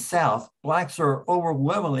in the South, Blacks are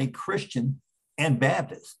overwhelmingly Christian and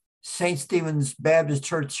Baptist. St. Stephen's Baptist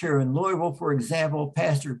Church here in Louisville, for example,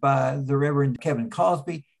 pastored by the Reverend Kevin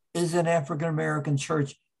Cosby, is an African American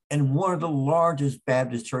church and one of the largest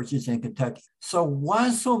Baptist churches in Kentucky. So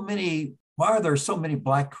why are there so many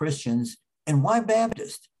Black Christians, and why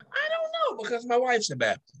Baptist? I don't know, because my wife's a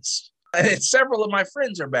Baptist. And several of my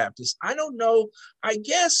friends are Baptists. I don't know. I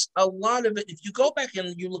guess a lot of it, if you go back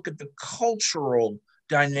and you look at the cultural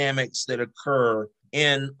dynamics that occur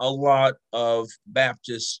in a lot of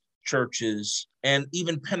Baptist churches and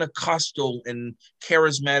even Pentecostal and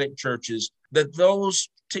charismatic churches, that those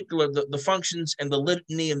particular, the functions and the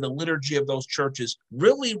litany and the liturgy of those churches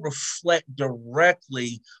really reflect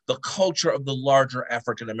directly the culture of the larger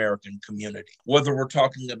African-American community. Whether we're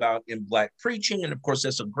talking about in Black preaching, and of course,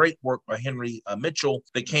 that's a great work by Henry Mitchell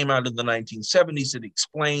that came out in the 1970s that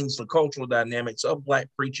explains the cultural dynamics of Black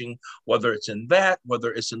preaching, whether it's in that,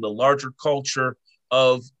 whether it's in the larger culture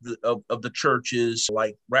of the churches,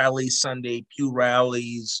 like Rally Sunday, pew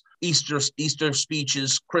rallies, Easter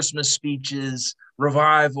speeches, Christmas speeches,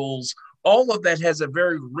 revivals, All of that has a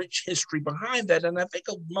very rich history behind that. And I think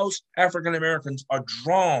most African Americans are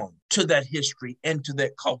drawn to that history and to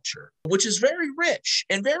that culture, which is very rich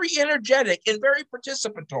and very energetic and very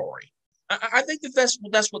participatory. I think that's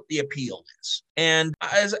what the appeal is. And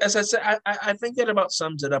as I said, I think that about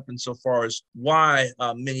sums it up insofar as why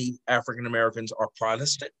many African Americans are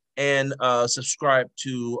Protestant and subscribe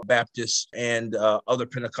to Baptist and other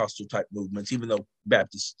Pentecostal type movements, even though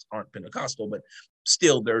Baptists aren't Pentecostal, but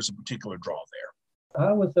still there's a particular draw there.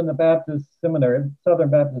 I was in the Baptist seminary, Southern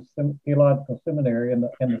Baptist Theological Seminary in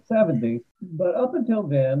the 70s, but up until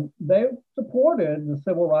then, they supported the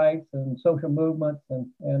civil rights and social movements,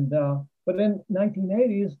 but in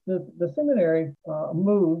 1980s, the seminary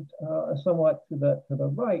moved somewhat to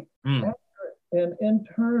the right after an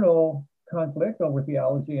internal conflict over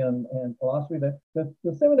theology and philosophy.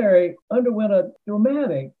 The seminary underwent a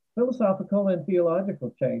dramatic philosophical and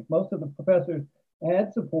theological change. Most of the professors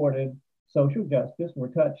had supported social justice,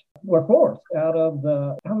 were forced out of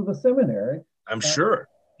the seminary. I'm sure.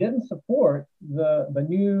 Didn't support the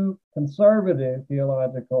new conservative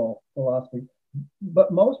theological philosophy.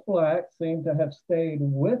 But most Blacks seem to have stayed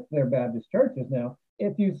with their Baptist churches. Now,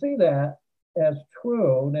 if you see that as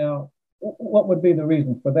true, now what would be the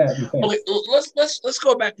reason for that, you think? Okay, let's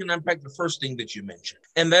go back and unpack the first thing that you mentioned,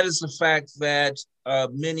 and that is the fact that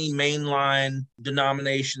many mainline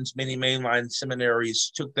denominations, many mainline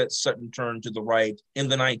seminaries took that sudden turn to the right in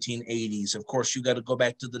the 1980s. Of course, you got to go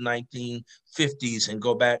back to the 1950s and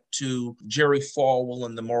go back to Jerry Falwell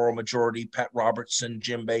and the Moral Majority, Pat Robertson,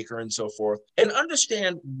 Jim Baker, and so forth, and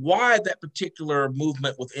understand why that particular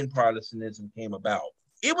movement within Protestantism came about.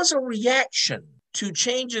 It was a reaction to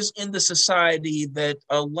changes in the society that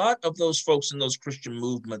a lot of those folks in those Christian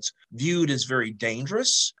movements viewed as very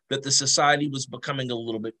dangerous, that the society was becoming a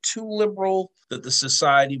little bit too liberal, that the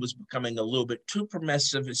society was becoming a little bit too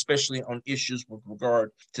permissive, especially on issues with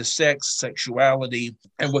regard to sex, sexuality,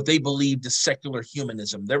 and what they believed as secular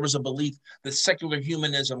humanism. There was a belief that secular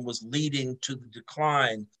humanism was leading to the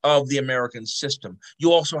decline of the American system.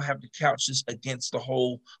 You also have to couch this against the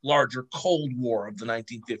whole larger Cold War of the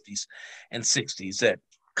 1950s and 60s, that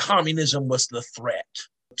communism was the threat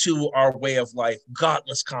to our way of life,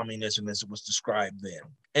 godless communism as it was described then.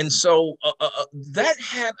 And so that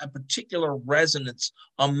had a particular resonance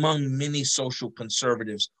among many social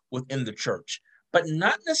conservatives within the church, but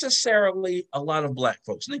not necessarily a lot of Black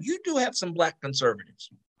folks. Now, you do have some Black conservatives.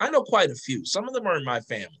 I know quite a few. Some of them are in my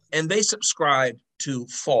family, and they subscribe to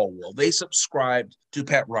Falwell. They subscribed to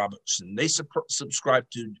Pat Robertson. They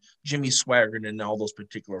subscribed to Jimmy Swaggart and all those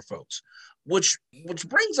particular folks, which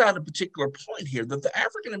brings out a particular point here, that the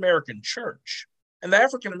African-American church and the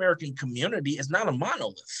African-American community is not a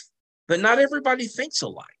monolith, that not everybody thinks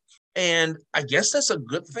alike. And I guess that's a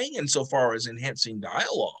good thing insofar as enhancing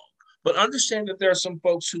dialogue. But understand that there are some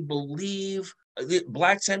folks who believe,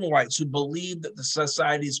 Blacks and whites, who believe that the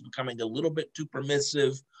society is becoming a little bit too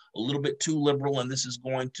permissive, a little bit too liberal, and this is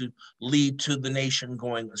going to lead to the nation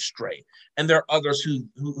going astray. And there are others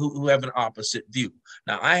who have an opposite view.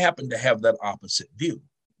 Now, I happen to have that opposite view.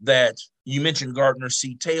 That you mentioned Gardner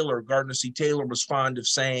C. Taylor. Gardner C. Taylor was fond of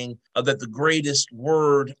saying that the greatest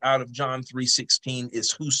word out of John 3:16 is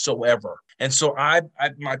whosoever. And so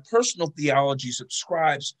my personal theology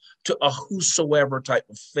subscribes to a whosoever type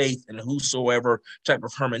of faith and a whosoever type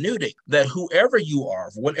of hermeneutic, that whoever you are,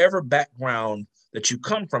 whatever background that you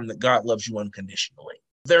come from, that God loves you unconditionally.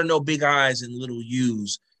 There are no big I's and little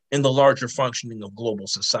U's in the larger functioning of global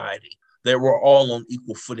society, that we're all on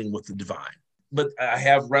equal footing with the divine. But I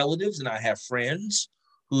have relatives and I have friends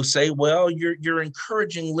who say, well, you're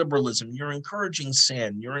encouraging liberalism, you're encouraging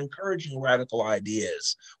sin, you're encouraging radical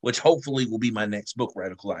ideas, which hopefully will be my next book,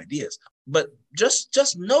 Radical Ideas. But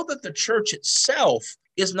just know that the church itself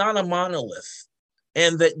is not a monolith,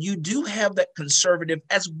 and that you do have that conservative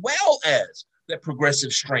as well as that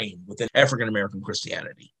progressive strain within African-American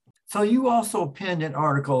Christianity. So you also penned an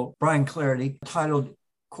article, Brian Clarity, titled,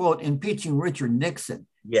 quote, Impeaching Richard Nixon.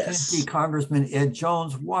 Yes. Tennessee Congressman Ed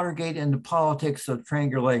Jones, Watergate and the Politics of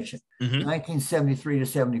Triangulation, 1973 to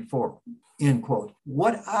 74, end quote.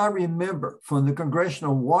 What I remember from the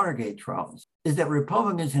congressional Watergate trials is that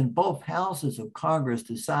Republicans in both houses of Congress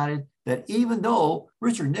decided that even though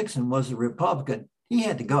Richard Nixon was a Republican, he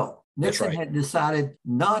had to go. Nixon had decided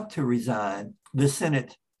not to resign. The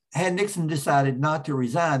Senate, had Nixon decided not to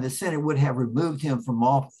resign, the Senate would have removed him from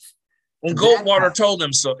office. And Goldwater told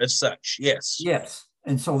him so as such, yes. Yes.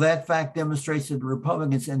 And so that fact demonstrates that the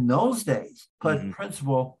Republicans in those days put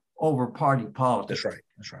principle over party politics.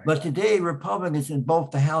 That's right. But today, Republicans in both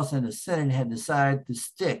the House and the Senate had decided to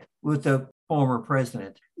stick with the former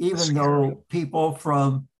president, even though people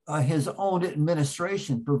from his own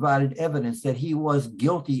administration provided evidence that he was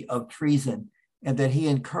guilty of treason and that he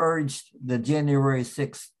encouraged the January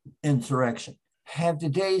 6th insurrection. Have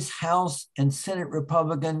today's House and Senate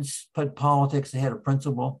Republicans put politics ahead of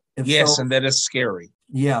principle? If yes, so, and that is scary.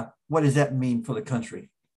 Yeah. What does that mean for the country?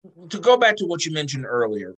 To go back to what you mentioned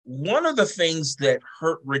earlier, one of the things that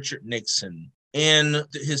hurt Richard Nixon in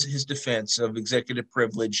his defense of executive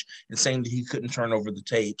privilege and saying that he couldn't turn over the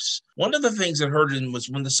tapes, one of the things that hurt him was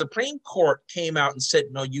when the Supreme Court came out and said,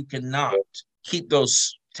 no, you cannot keep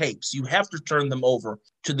those tapes. You have to turn them over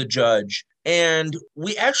to the judge. And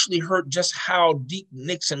we actually heard just how deep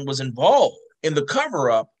Nixon was involved in the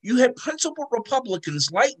cover-up. You had principled Republicans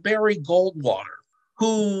like Barry Goldwater,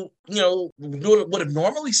 who, would have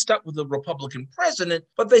normally stuck with the Republican president,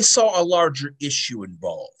 but they saw a larger issue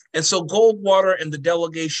involved. And so Goldwater and the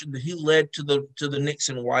delegation that he led to the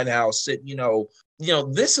Nixon White House said,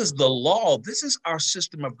 this is the law. This is our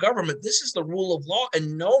system of government. This is the rule of law.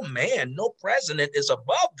 And no president is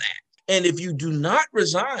above that. And if you do not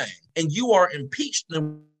resign and you are impeached,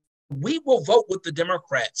 then we will vote with the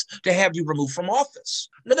Democrats to have you removed from office.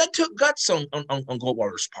 Now, that took guts on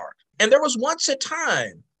Goldwater's part. And there was once a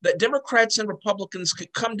time that Democrats and Republicans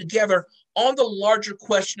could come together on the larger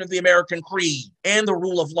question of the American creed and the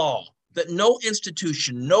rule of law, that no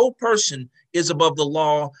institution, no person is above the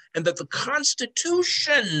law, and that the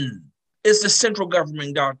Constitution is the central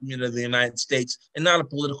governing document of the United States and not a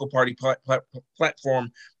political party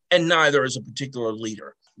platform, and neither is a particular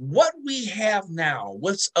leader. What we have now,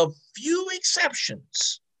 with a few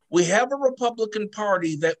exceptions, we have a Republican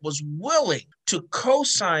Party that was willing to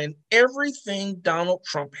co-sign everything Donald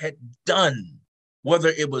Trump had done, whether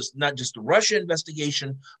it was not just the Russia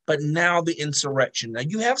investigation, but now the insurrection. Now,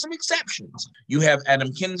 you have some exceptions. You have Adam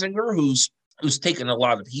Kinzinger, who's taken a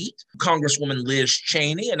lot of heat, Congresswoman Liz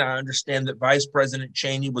Cheney, and I understand that Vice President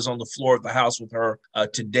Cheney was on the floor of the House with her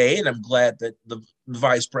today, and I'm glad that the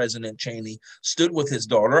Vice President Cheney stood with his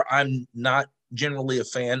daughter. I'm not generally a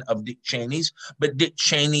fan of Dick Cheney's, but Dick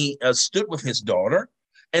Cheney stood with his daughter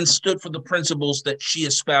and stood for the principles that she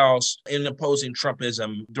espoused in opposing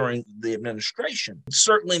Trumpism during the administration.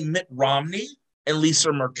 Certainly Mitt Romney and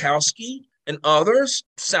Lisa Murkowski and others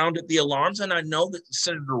sounded the alarms. And I know that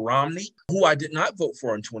Senator Romney, who I did not vote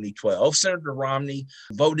for in 2012, Senator Romney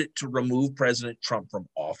voted to remove President Trump from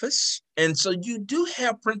office. And so you do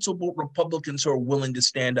have principled Republicans who are willing to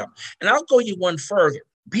stand up. And I'll go you one further.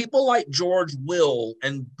 People like George Will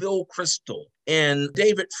and Bill Kristol and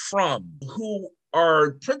David Frum, who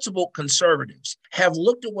are principled conservatives, have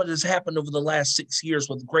looked at what has happened over the last 6 years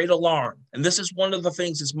with great alarm. And this is one of the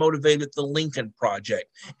things that's motivated the Lincoln Project.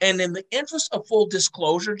 And in the interest of full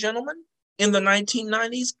disclosure, gentlemen, in the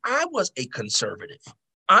 1990s, I was a conservative.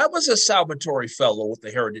 I was a Salvatore Fellow with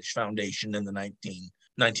the Heritage Foundation in the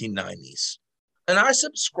 1990s. And I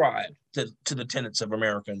subscribed to the tenets of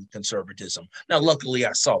American conservatism. Now, luckily,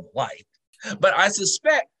 I saw the light. But I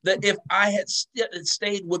suspect that if I had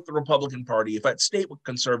stayed with the Republican Party, if I'd stayed with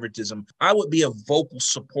conservatism, I would be a vocal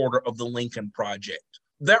supporter of the Lincoln Project.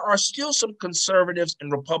 There are still some conservatives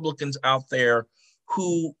and Republicans out there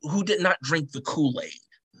who did not drink the Kool-Aid.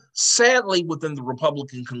 Sadly, within the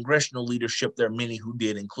Republican congressional leadership, there are many who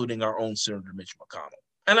did, including our own Senator Mitch McConnell.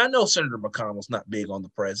 And I know Senator McConnell's not big on the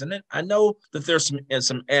president. I know that there's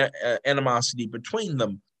some animosity between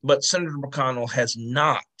them, but Senator McConnell has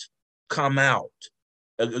not come out,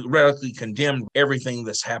 radically condemned everything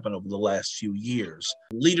that's happened over the last few years.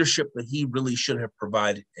 Leadership that he really should have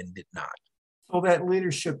provided and did not. So that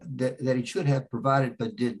leadership that he should have provided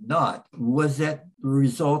but did not, was that the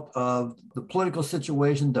result of the political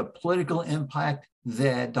situation, the political impact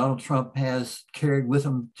that Donald Trump has carried with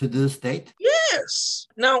him to this date? Yes.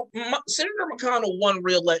 Now, Senator McConnell won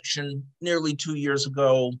re-election nearly 2 years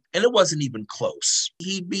ago, and it wasn't even close.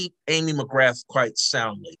 He beat Amy McGrath quite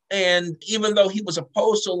soundly. And even though he was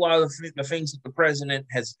opposed to a lot of the things that the president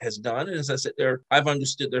has done, and as I said, I've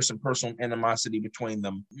understood there's some personal animosity between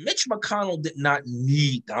them, Mitch McConnell did not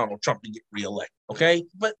need Donald Trump to get re-elected. Okay.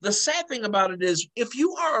 But the sad thing about it is, if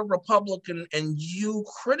you are a Republican and you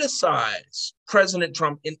criticize President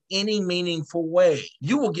Trump in any meaningful way,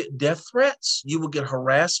 you will get death threats, you will get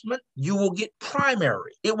harassment, you will get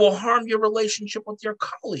primary. It will harm your relationship with your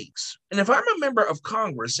colleagues. And if I'm a member of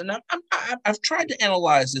Congress, and I've tried to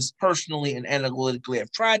analyze this personally and analytically.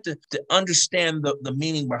 I've tried to understand the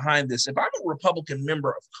meaning behind this. If I'm a Republican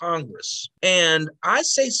member of Congress and I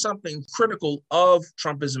say something critical of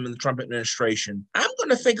Trumpism and the Trump administration, I'm going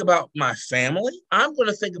to think about my family. I'm going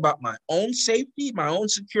to think about my own safety, my own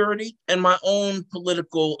security, and my own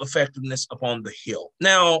political effectiveness upon the Hill.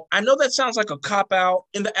 Now, I know that sounds like a cop-out.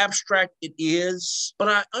 In the abstract, it is, but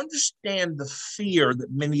I understand the fear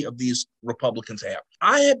that many of these Republicans have.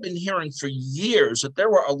 I have been hearing for years that there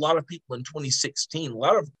were a lot of people in 2016, a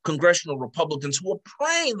lot of congressional Republicans who were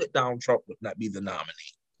praying that Donald Trump would not be the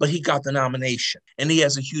nominee, but he got the nomination, and he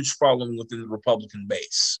has a huge following within the Republican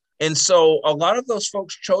base. And so a lot of those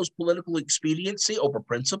folks chose political expediency over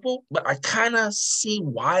principle, but I kind of see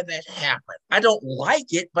why that happened. I don't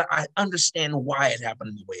like it, but I understand why it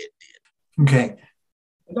happened the way it did. Okay.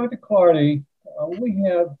 Dr. Clardy, we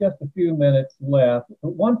have just a few minutes left.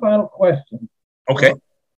 One final question. Okay.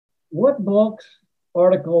 What books,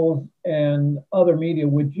 articles, and other media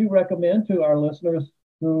would you recommend to our listeners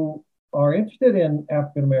who are interested in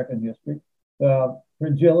African American history, the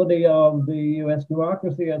fragility of the U.S.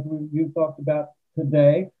 democracy, as you talked about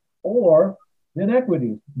today, or the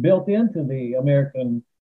inequities built into the American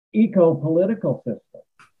eco-political system,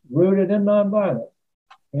 rooted in nonviolence,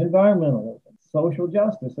 environmentalism, social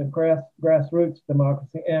justice, and grassroots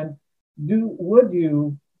democracy? And would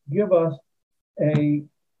you give us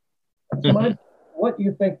what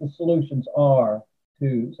you think the solutions are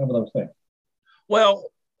to some of those things?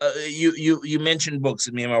 Well, you mentioned books,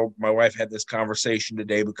 and me and my wife had this conversation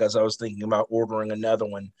today because I was thinking about ordering another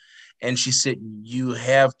one. And she said, you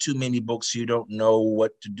have too many books. You don't know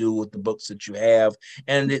what to do with the books that you have.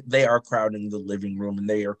 And they are crowding the living room, and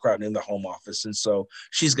they are crowding the home office. And so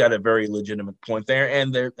she's got a very legitimate point there.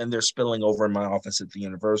 And they're spilling over in my office at the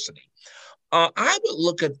university. I would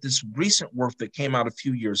look at this recent work that came out a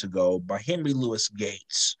few years ago by Henry Louis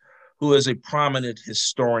Gates, who is a prominent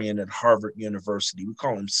historian at Harvard University. We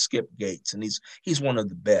call him Skip Gates, and he's one of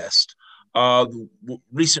the best. The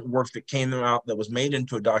recent work that came out that was made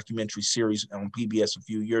into a documentary series on PBS a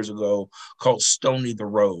few years ago called Stony the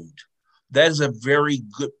Road. That is a very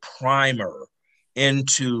good primer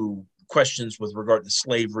into questions with regard to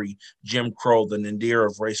slavery, Jim Crow, the nadir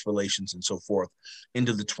of race relations, and so forth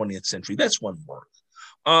into the 20th century. That's one work.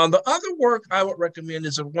 The other work I would recommend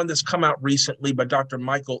is one that's come out recently by Dr.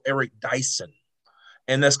 Michael Eric Dyson,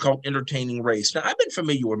 and that's called Entertaining Race. Now, I've been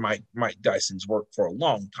familiar with Mike Dyson's work for a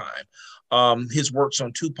long time. His works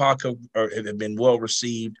on Tupac have been well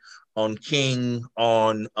received, on King,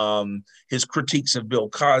 on his critiques of Bill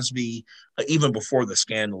Cosby, even before the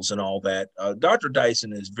scandals and all that. Dr.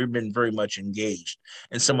 Dyson has been very much engaged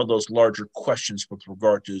in some of those larger questions with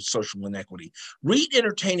regard to social inequity. Read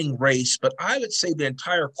Entertaining Race, but I would say the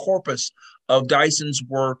entire corpus of Dyson's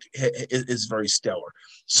work is very stellar.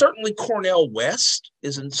 Certainly Cornel West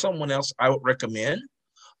isn't someone else I would recommend.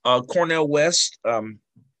 Cornel West,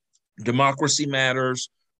 Democracy Matters,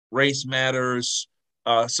 Race Matters,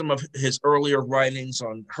 some of his earlier writings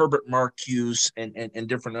on Herbert Marcuse and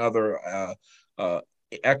different other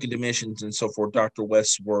academicians and so forth, Dr.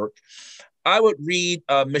 West's work. I would read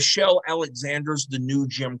Michelle Alexander's The New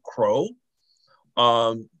Jim Crow.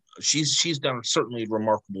 She's done certainly a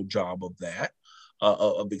remarkable job of that,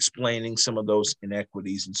 of explaining some of those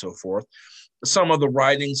inequities and so forth. Some of the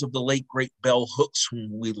writings of the late, great Bell Hooks,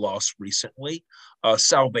 whom we lost recently.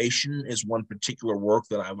 Salvation is one particular work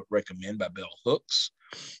that I would recommend by Bell Hooks.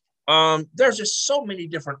 There's just so many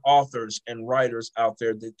different authors and writers out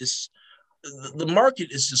there that the market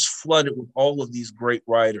is just flooded with all of these great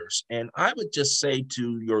writers. And I would just say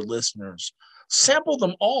to your listeners, sample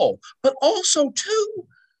them all, but also too,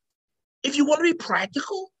 if you want to be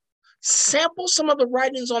practical, sample some of the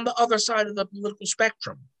writings on the other side of the political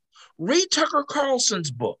spectrum. Read Tucker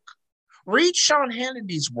Carlson's book. Read Sean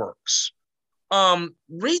Hannity's works.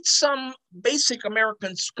 Read some basic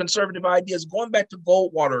American conservative ideas, going back to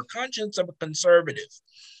Goldwater, Conscience of a Conservative.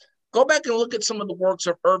 Go back and look at some of the works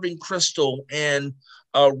of Irving Kristol and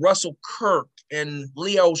Russell Kirk and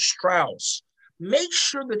Leo Strauss. Make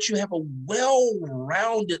sure that you have a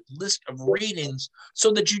well-rounded list of readings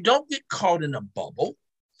so that you don't get caught in a bubble,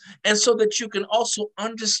 and so that you can also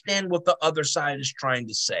understand what the other side is trying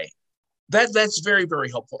to say. That's very, very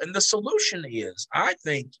helpful. And the solution is, I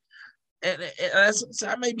think, and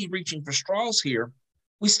I may be reaching for straws here,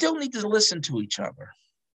 we still need to listen to each other.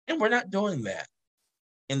 And we're not doing that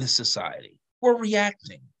in this society. We're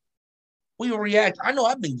reacting. We react. I know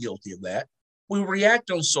I've been guilty of that. We react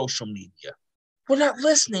on social media. We're not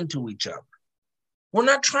listening to each other. We're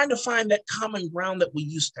not trying to find that common ground that we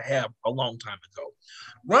used to have a long time ago.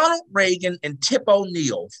 Ronald Reagan and Tip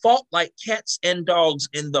O'Neill fought like cats and dogs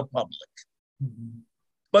in the public,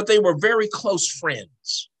 but they were very close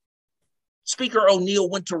friends. Speaker O'Neill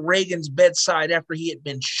went to Reagan's bedside after he had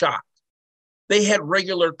been shot. They had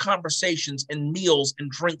regular conversations and meals and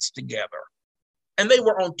drinks together. And they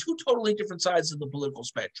were on two totally different sides of the political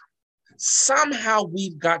spectrum. Somehow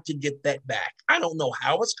we've got to get that back. I don't know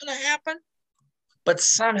how it's going to happen, but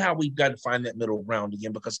somehow we've got to find that middle ground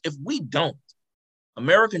again, because if we don't,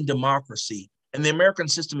 American democracy and the American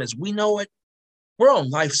system as we know it, we're on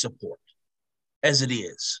life support as it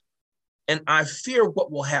is. And I fear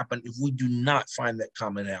what will happen if we do not find that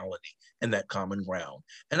commonality and that common ground.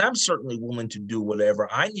 And I'm certainly willing to do whatever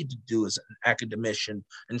I need to do as an academician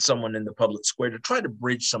and someone in the public square to try to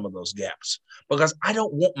bridge some of those gaps, because I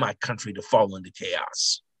don't want my country to fall into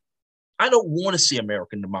chaos. I don't want to see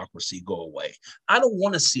American democracy go away. I don't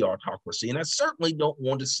want to see autocracy. And I certainly don't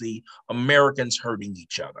want to see Americans hurting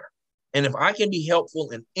each other. And if I can be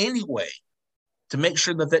helpful in any way to make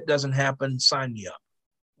sure that that doesn't happen, sign me up.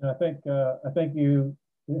 I think you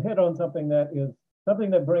hit on something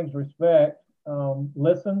that brings respect.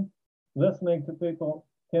 Listening to people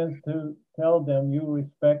tends to tell them you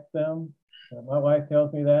respect them. My wife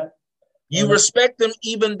tells me that. You respect them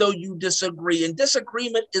even though you disagree. And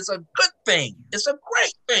disagreement is a good thing. It's a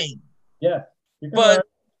great thing. Yes.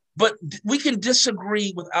 But we can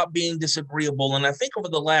disagree without being disagreeable. And I think over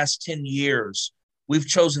the last 10 years, we've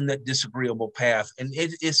chosen that disagreeable path. And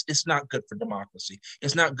it's not good for democracy.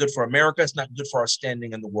 It's not good for America. It's not good for our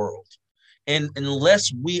standing in the world. And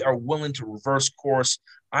unless we are willing to reverse course,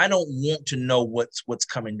 I don't want to know what's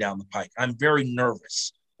coming down the pike. I'm very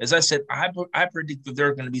nervous. As I said, I predict that there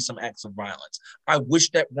are going to be some acts of violence. I wish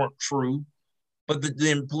that weren't true, but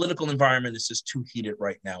the political environment is just too heated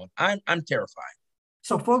right now. And I'm terrified.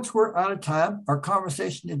 So folks, we're out of time. Our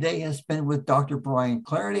conversation today has been with Dr. Brian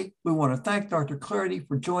Clarity. We want to thank Dr. Clarity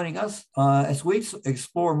for joining us as we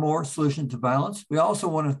explore more solutions to violence. We also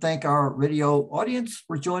want to thank our radio audience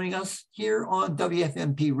for joining us here on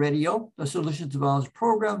WFMP Radio. The Solutions to Violence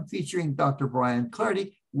program featuring Dr. Brian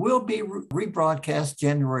Clarity will be rebroadcast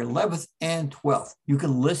January 11th and 12th. You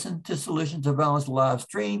can listen to Solutions to Violence live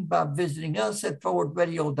stream by visiting us at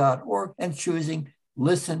forwardradio.org and choosing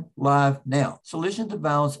Listen Live Now. Solutions to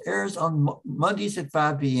Violence airs on Mondays at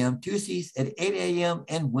 5 p.m., Tuesdays at 8 a.m.,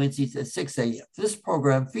 and Wednesdays at 6 a.m. This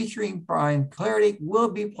program featuring Brian Clarity will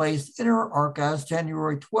be placed in our archives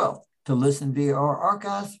January 12th. To listen via our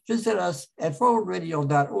archives, visit us at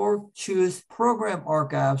forwardradio.org, choose Program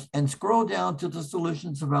Archives, and scroll down to the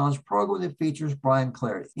Solutions to Violence program that features Brian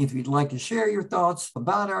Clarity. If you'd like to share your thoughts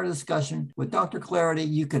about our discussion with Dr. Clarity,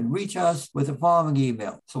 you can reach us with the following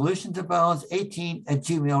email,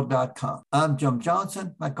 solutionsofviolence18@gmail.com. I'm Jim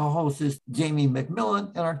Johnson. My co-host is Jamie McMillan,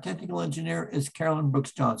 and our technical engineer is Carolyn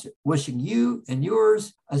Brooks Johnson. Wishing you and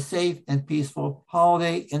yours a safe and peaceful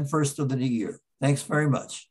holiday and first of the new year. Thanks very much.